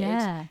started. Oh,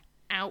 yeah.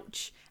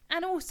 Ouch.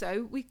 And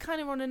also, we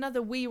kind of on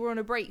another we were on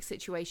a break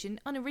situation.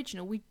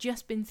 Unoriginal. We've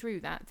just been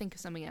through that. Think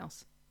of something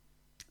else.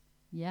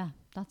 Yeah,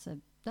 that's a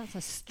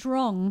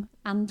strong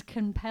and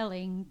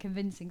compelling,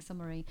 convincing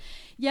summary.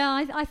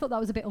 Yeah, I thought that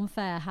was a bit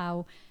unfair,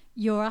 how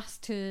you're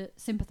asked to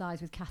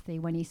sympathise with Kathy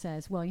when he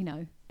says, well, you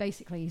know,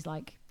 basically he's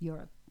like, you're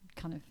a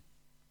kind of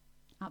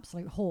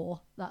absolute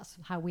whore. That's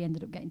how we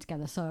ended up getting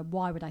together. So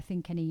why would I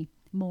think any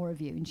more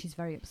of you? And she's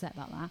very upset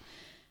about that.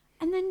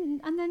 And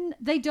then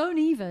we don't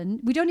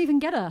even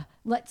get a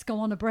let's go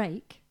on a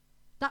break.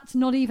 That's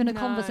not even a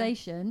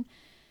conversation.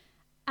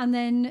 And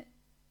then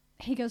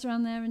he goes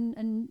around there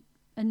and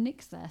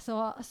Nick's there. So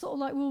I sort of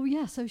like, well,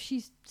 yeah, so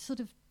she's sort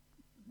of,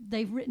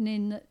 they've written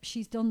in that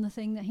she's done the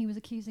thing that he was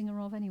accusing her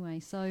of anyway.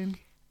 So,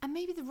 and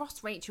maybe the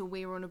Ross Rachel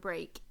we were on a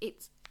break,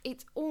 it's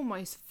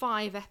almost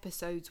 5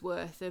 episodes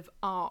worth of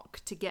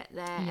arc to get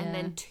there, and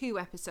then 2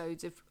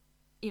 episodes of,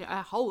 you know,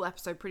 a whole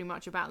episode pretty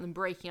much about them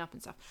breaking up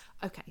and stuff.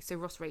 Okay, so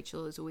Ross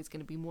Rachel is always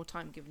going to be more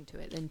time given to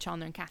it than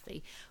Chandler and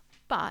Kathy.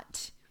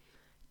 But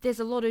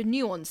there's a lot of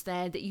nuance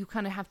there that you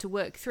kind of have to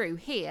work through.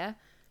 Here,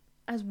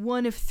 as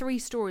one of 3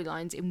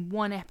 storylines in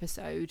one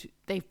episode,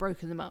 they've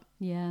broken them up.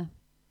 Yeah.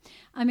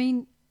 I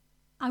mean,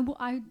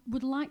 I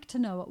would like to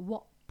know at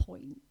what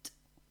point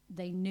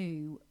they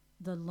knew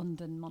the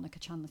London Monica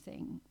Chandler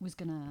thing was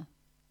going to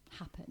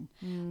happen.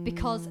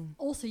 Because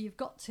also you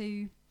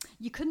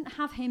couldn't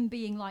have him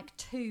being like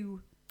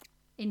too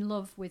in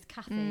love with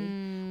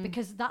Kathy,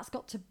 because that's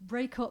got to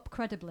break up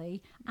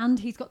credibly, and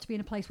he's got to be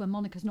in a place where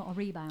Monica's not a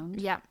rebound.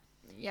 Yeah.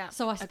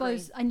 So I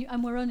suppose,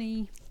 and we're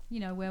only,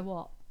 you know, we're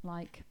what,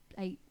 like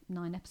 8-9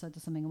 episodes or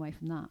something away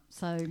from that.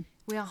 So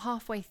we are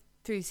halfway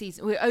through the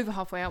season. We're over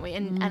halfway, aren't we?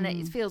 And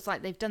it feels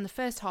like they've done the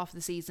first half of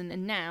the season,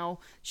 and now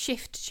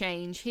shift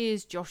change.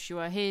 Here's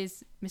Joshua.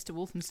 Here's Mr.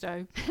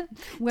 Walthamstow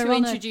to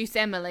introduce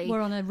Emily.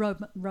 We're on a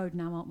road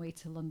now, aren't we,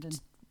 to London?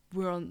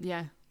 We're on,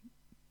 yeah.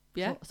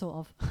 Sort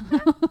of.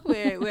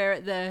 we're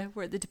at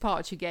the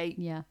departure gate.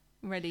 Yeah.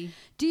 Ready.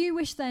 Do you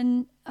wish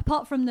then,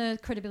 apart from the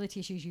credibility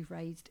issues you've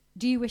raised,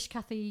 do you wish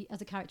Kathy as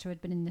a character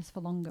had been in this for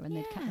longer and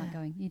they'd kept that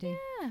going? You do?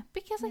 Yeah,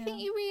 because I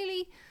think you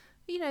really,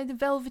 you know, the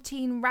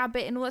Velveteen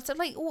Rabbit and all that stuff,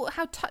 like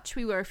how touched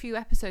we were a few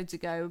episodes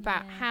ago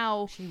about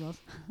how she was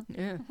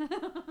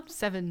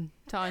 7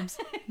 times,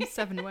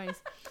 7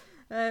 ways.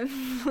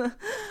 How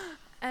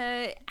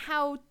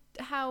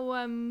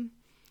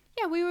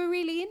yeah, we were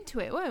really into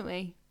it, weren't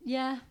we?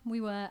 Yeah,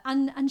 we were,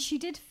 and she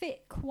did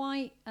fit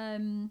quite. I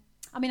mean,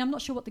 I'm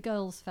not sure what the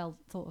girls thought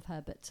of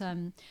her, but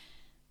I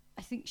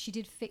think she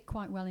did fit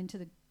quite well into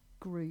the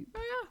group. Oh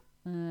yeah.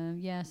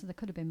 Yeah, so there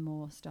could have been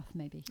more stuff,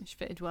 maybe. She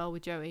fitted well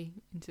with Joey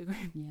into the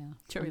group. Yeah,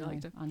 Joey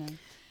liked her. I know.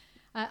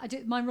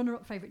 My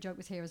runner-up favourite joke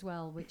was here as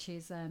well, which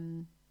is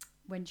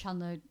when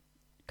Chandler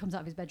comes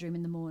out of his bedroom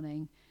in the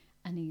morning,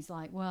 and he's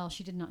like, "Well,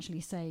 she didn't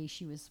actually say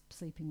she was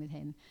sleeping with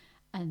him."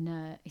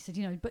 And he said,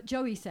 but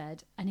Joey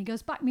said, and he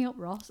goes, "Back me up,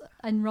 Ross."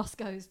 And Ross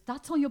goes,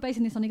 "That's all you're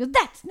basing this on." He goes,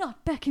 "That's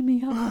not backing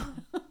me up."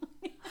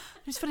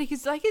 It's funny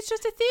because it's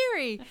just a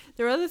theory.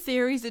 There are other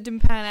theories that didn't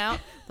pan out.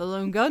 The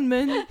lone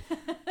gunman.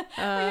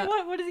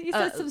 What is it? He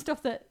says some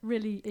stuff that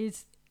really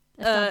is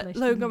established.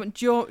 Lone gunman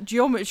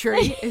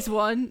geometry is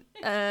one.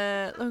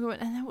 Lone gunman,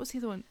 and then what's the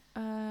other one?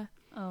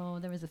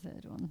 There is a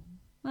third one.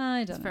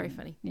 I don't know. It's very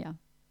funny. Yeah.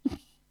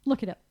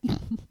 Look it up.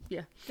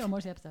 Yeah. Go and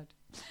watch the episode.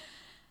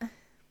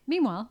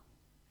 Meanwhile,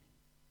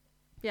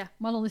 yeah,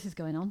 while all this is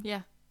going on,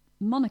 yeah,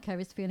 Monica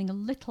is feeling a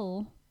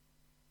little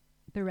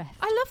bereft.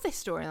 I love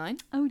this storyline.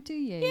 Oh, do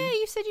you? Yeah,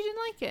 you said you didn't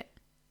like it.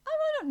 I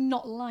don't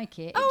not like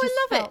it. Oh, it just I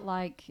love felt it.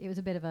 like it was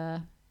a bit of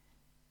a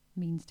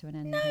means to an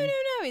end. No,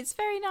 it's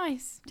very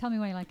nice. Tell me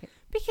why you like it.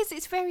 Because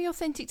it's very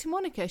authentic to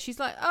Monica. She's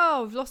like,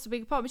 "Oh, I've lost a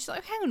big apartment." She's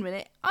like, "Hang on a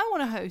minute, I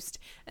want to host."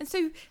 And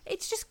so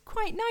it's just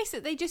quite nice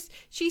that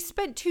she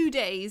spent 2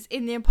 days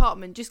in the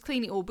apartment just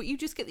cleaning it all, but you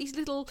just get these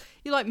little,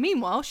 you're like,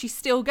 meanwhile, she's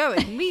still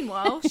going.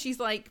 Meanwhile,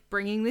 she's like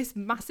bringing this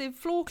massive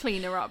floor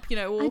cleaner up,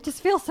 Or, I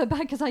just feel so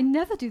bad because I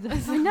never do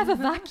this. I never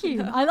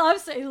vacuum. I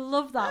absolutely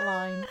love that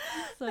line.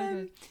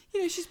 So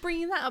good. She's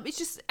bringing that up. It's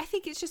just, I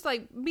think it's just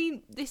like,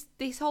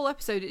 this whole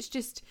episode, it's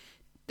just,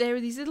 there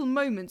are these little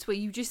moments where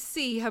you just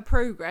see her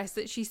progress,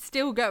 that she's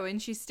still going.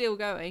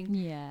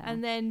 Yeah.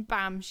 And then,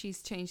 bam,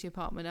 she's changed the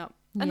apartment up.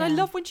 And Yeah. I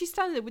love when she's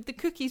standing there with the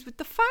cookies with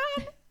the fan.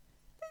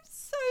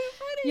 It's so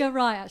funny. You're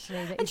right,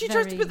 actually. And she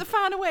tries to put the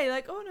fan away,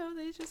 like, oh no,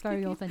 they're just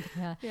very cookies. authentic to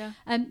her. Yeah.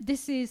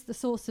 This is the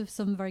source of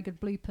some very good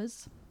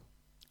bloopers.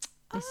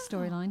 This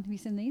storyline. Have you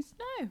seen these?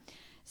 No.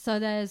 So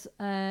there's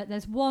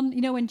one,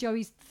 when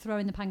Joey's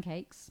throwing the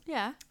pancakes.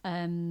 Yeah.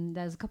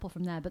 There's a couple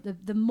from there, but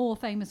the more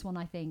famous one,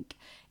 I think,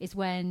 is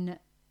when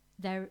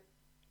they're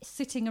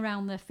sitting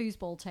around the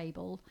foosball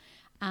table,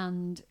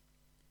 and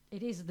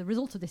the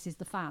result of this is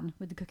the fan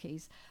with the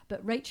cookies.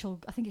 But I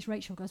think it's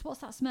Rachel goes, "What's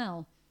that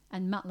smell?"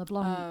 And Matt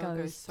LeBlanc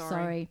goes,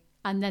 "Sorry."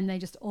 And then they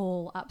just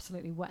all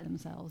absolutely wet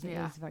themselves. It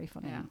is very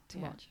funny to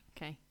watch.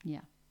 Okay.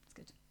 Yeah, it's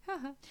good.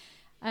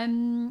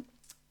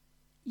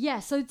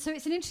 So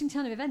it's an interesting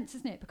turn of events,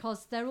 isn't it?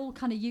 Because they're all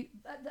kind of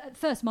at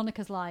first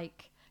Monica's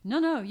like,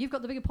 no, you've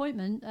got the big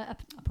apartment.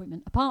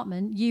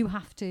 You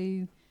have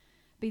to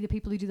be the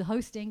people who do the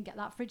hosting, get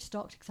that fridge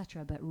stocked,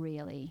 etc. But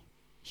really,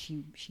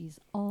 she's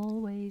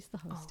always the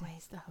hostess.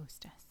 Always the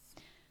hostess.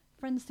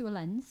 Friends through a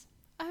lens.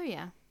 Oh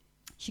yeah.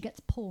 She gets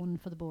porn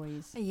for the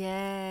boys.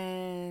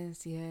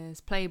 Yes.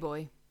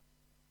 Playboy.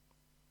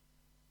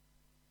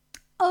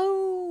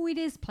 Oh, it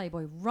is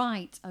Playboy.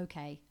 Right.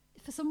 Okay.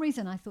 For some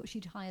reason, I thought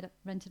she'd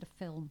rented a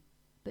film,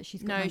 but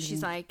she's got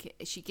she's like,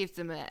 she gives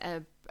them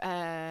a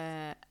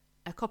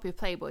copy of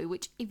Playboy,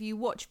 which if you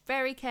watch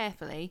very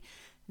carefully,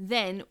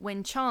 then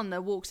when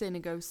Chandler walks in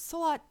and goes,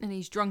 "Slut," and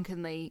he's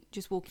drunkenly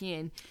just walking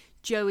in,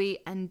 Joey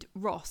and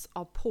Ross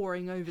are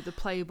poring over the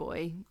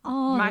Playboy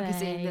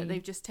magazine that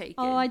they've just taken.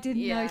 Oh, I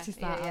didn't notice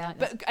that. Yeah.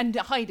 And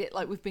hide it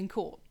like we've been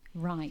caught.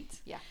 Right.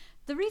 Yeah.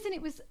 The reason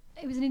it was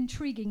an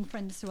intriguing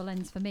Friends Through a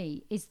Lens for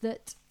me is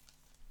that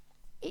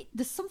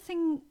there's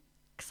something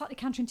slightly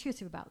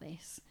counterintuitive about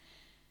this.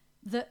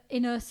 That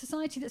in a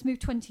society that's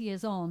moved 20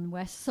 years on,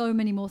 where so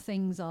many more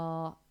things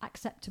are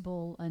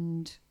acceptable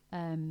and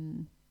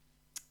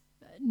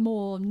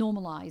more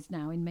normalised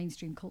now in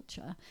mainstream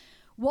culture,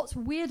 what's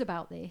weird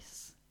about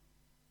this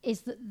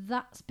is that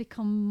that's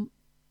become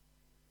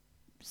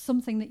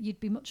something that you'd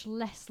be much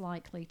less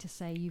likely to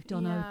say you've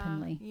done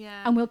openly.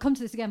 Yeah. And we'll come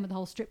to this again with the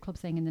whole strip club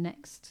thing in the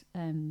next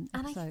episode.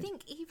 And I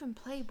think even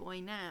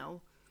Playboy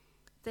now,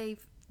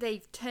 they've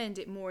turned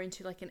it more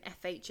into like an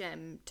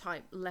FHM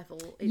type level.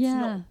 It's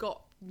not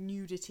got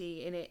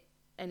nudity in it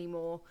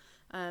anymore,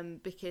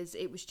 because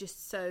it was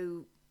just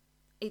so...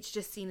 It's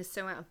just seen as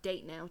so out of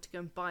date now to go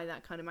and buy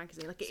that kind of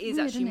magazine. Like, it is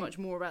weird, actually much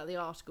more about the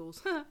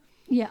articles.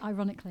 Yeah,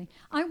 ironically.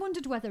 I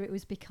wondered whether it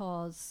was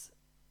because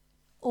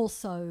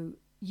also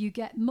you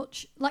get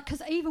much... Like,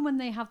 because even when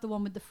they have the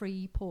one with the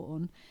free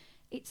porn,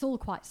 it's all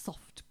quite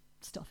soft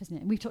stuff, isn't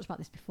it? And we've talked about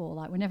this before.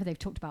 Like, whenever they've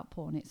talked about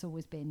porn, it's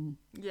always been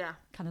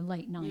kind of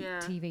late night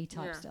TV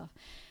type stuff.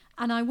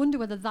 And I wonder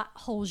whether that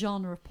whole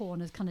genre of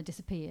porn has kind of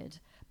disappeared,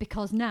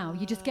 because now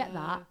you just get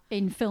that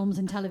in films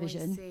and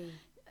television.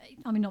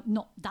 I mean,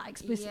 not that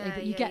explicitly,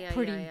 but you get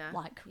pretty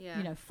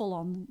full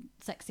on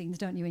sex scenes,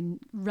 don't you, in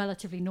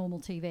relatively normal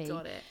TV.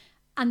 Got it.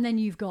 And then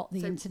you've got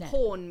the internet.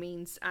 Porn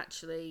means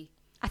actually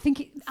I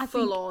think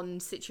full-on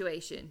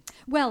situation.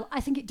 Well,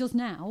 I think it does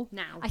now.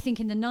 I think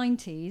in the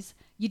 90s,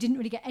 you didn't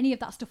really get any of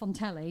that stuff on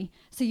telly.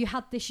 So you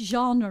had this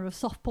genre of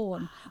soft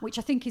porn, which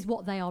I think is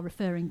what they are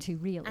referring to,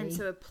 really. And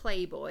so a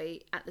Playboy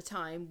at the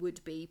time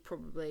would be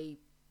probably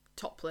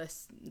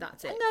topless.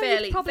 That's it. No,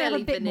 you'd probably fairly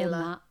have a bit vanilla. more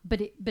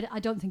than that, but I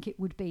don't think it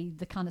would be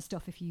the kind of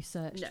stuff if you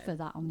searched for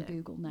that on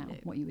Google now,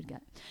 what you would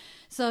get.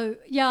 So,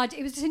 yeah,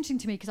 it was just interesting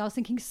to me because I was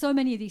thinking so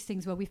many of these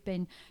things where we've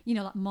been, you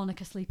know, like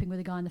Monica sleeping with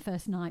a guy on the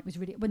first night was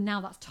really, well, now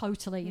that's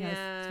totally, you know,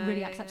 it's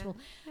really acceptable.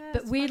 Yeah,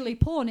 but weirdly,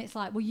 porn, it's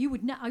like, well, you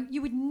would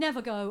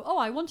never go, oh,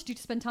 I wanted you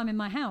to spend time in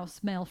my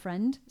house, male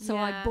friend, so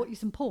I bought you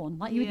some porn.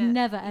 Like, you would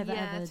never, ever do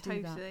that.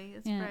 Totally.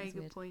 That's a very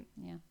good point.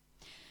 Yeah.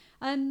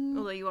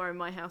 Although you are in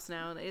my house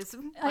now, and it's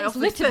it's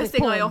the first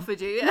thing I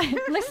offered you.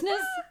 Listeners,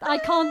 I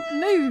can't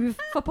move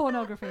for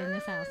pornography in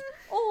this house.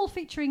 All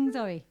featuring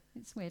Zoe.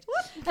 It's weird.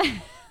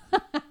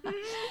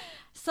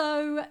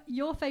 So,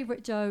 your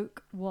favourite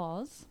joke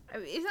was?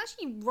 It's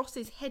actually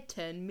Ross's head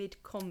turn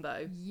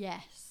mid-combo.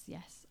 Yes.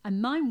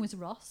 And mine was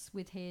Ross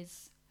with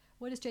his,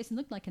 what does Jason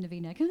look like in a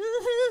V-neck?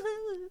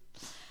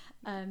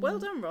 Well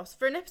done, Ross.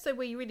 For an episode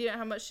where you really don't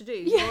have much to do,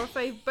 you're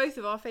both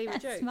of our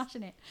favourite jokes.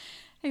 Smashing it.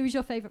 Who was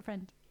your favourite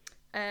friend?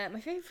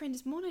 My favourite friend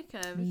is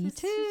Monica. Me because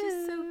too. She's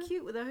just so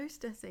cute with her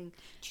hostessing.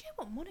 Do you know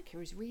what? Monica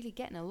is really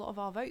getting a lot of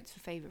our votes for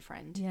favourite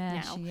friend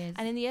now. She is.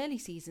 And in the early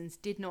seasons,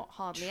 did not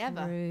hardly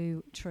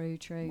ever. True.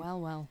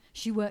 Well.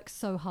 She works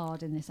so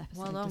hard in this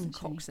episode, Well done, doesn't she?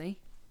 Coxie.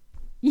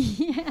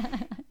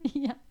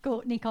 yeah,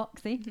 Courtney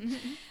Coxie.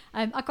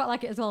 I quite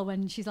like it as well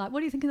when she's like, what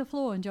do you think of the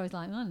floor? And Joey's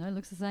like, I don't know, it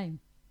looks the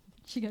same.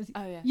 She goes,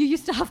 oh yeah, you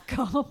used to have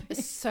carpet.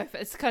 It's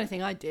the kind of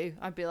thing I'd do.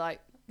 I'd be like,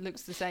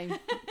 looks the same.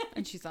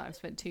 And she's like, I've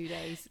spent 2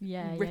 days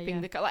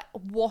ripping the carpet.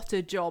 Like, what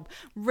a job.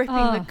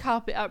 Ripping the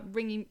carpet up,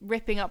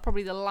 ripping up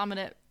probably the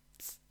laminate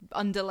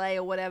underlay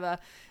or whatever,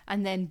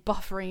 and then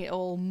buffering it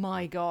all.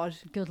 My God.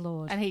 Good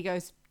Lord. And he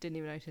goes, didn't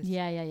even notice.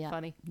 Yeah.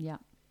 Funny. Yeah.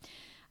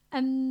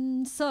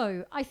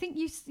 So I think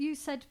you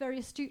said very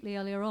astutely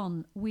earlier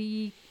on,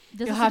 you'll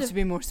have to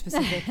be more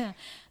specific.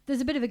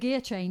 There's a bit of a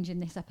gear change in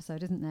this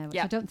episode, isn't there? Which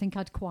I don't think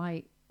I'd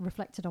quite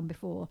reflected on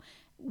before.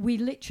 We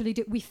literally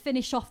we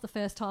finish off the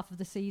first half of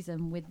the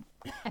season with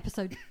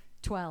episode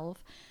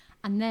 12,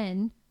 and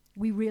then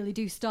we really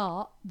do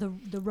start the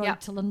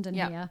road to London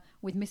here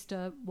with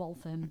Mr.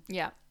 Waltham.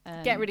 Yeah.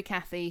 Get rid of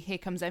Kathy. Here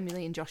comes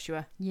Emily and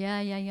Joshua.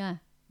 Yeah.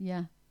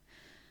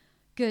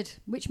 Good.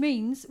 Which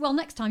means, well,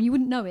 next time you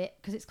wouldn't know it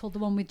because it's called the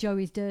one with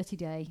Joey's Dirty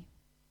Day.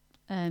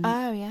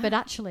 But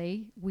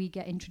actually, we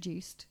get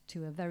introduced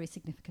to a very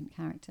significant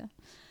character,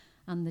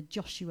 and the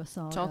Joshua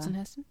saga. Charlton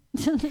Heston.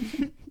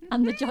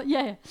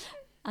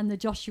 And the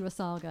Joshua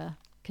saga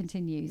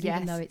continues,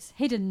 even though it's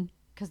hidden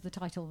because the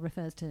title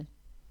refers to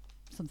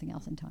something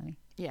else entirely.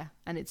 Yeah,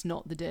 and it's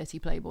not the dirty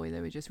Playboy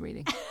they were just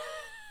reading.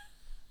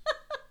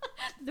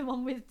 The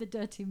one with the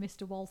dirty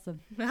Mr. Waltham.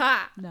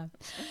 No.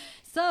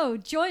 So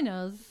join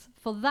us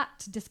for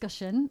that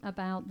discussion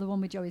about the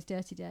one with Joey's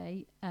Dirty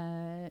Day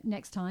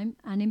next time.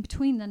 And in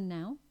between then and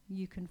now,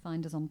 you can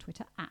find us on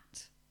Twitter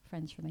at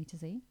Friends from A to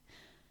Z.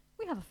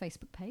 We have a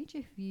Facebook page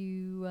if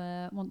you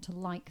want to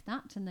like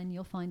that, and then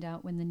you'll find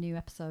out when the new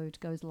episode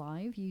goes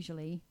live,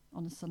 usually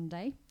on a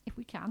Sunday, if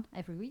we can,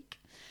 every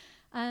week.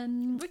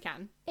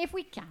 If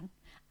we can.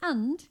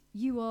 And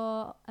you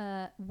are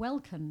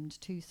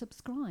welcomed to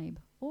subscribe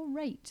or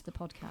rate the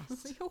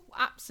podcast. You're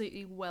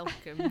absolutely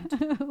welcomed.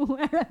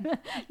 Wherever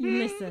you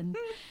listen.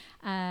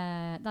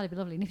 That'd be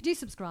lovely. And if you do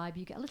subscribe,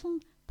 you get a little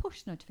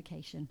push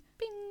notification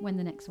when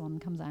the next one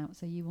comes out,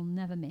 so you will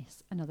never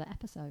miss another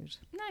episode.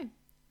 No.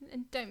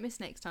 And don't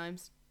miss next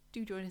times.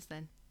 Do join us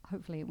then.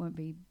 Hopefully it won't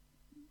be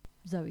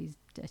Zoe's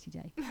Dirty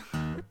Day.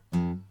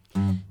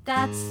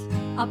 That's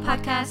our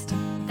podcast.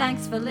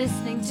 Thanks for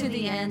listening to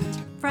the end.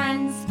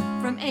 Friends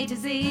from A to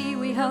Z,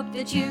 we hope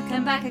that you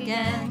come back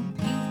again.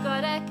 You've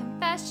got a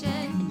confession,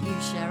 and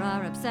you share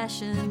our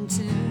obsession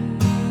too.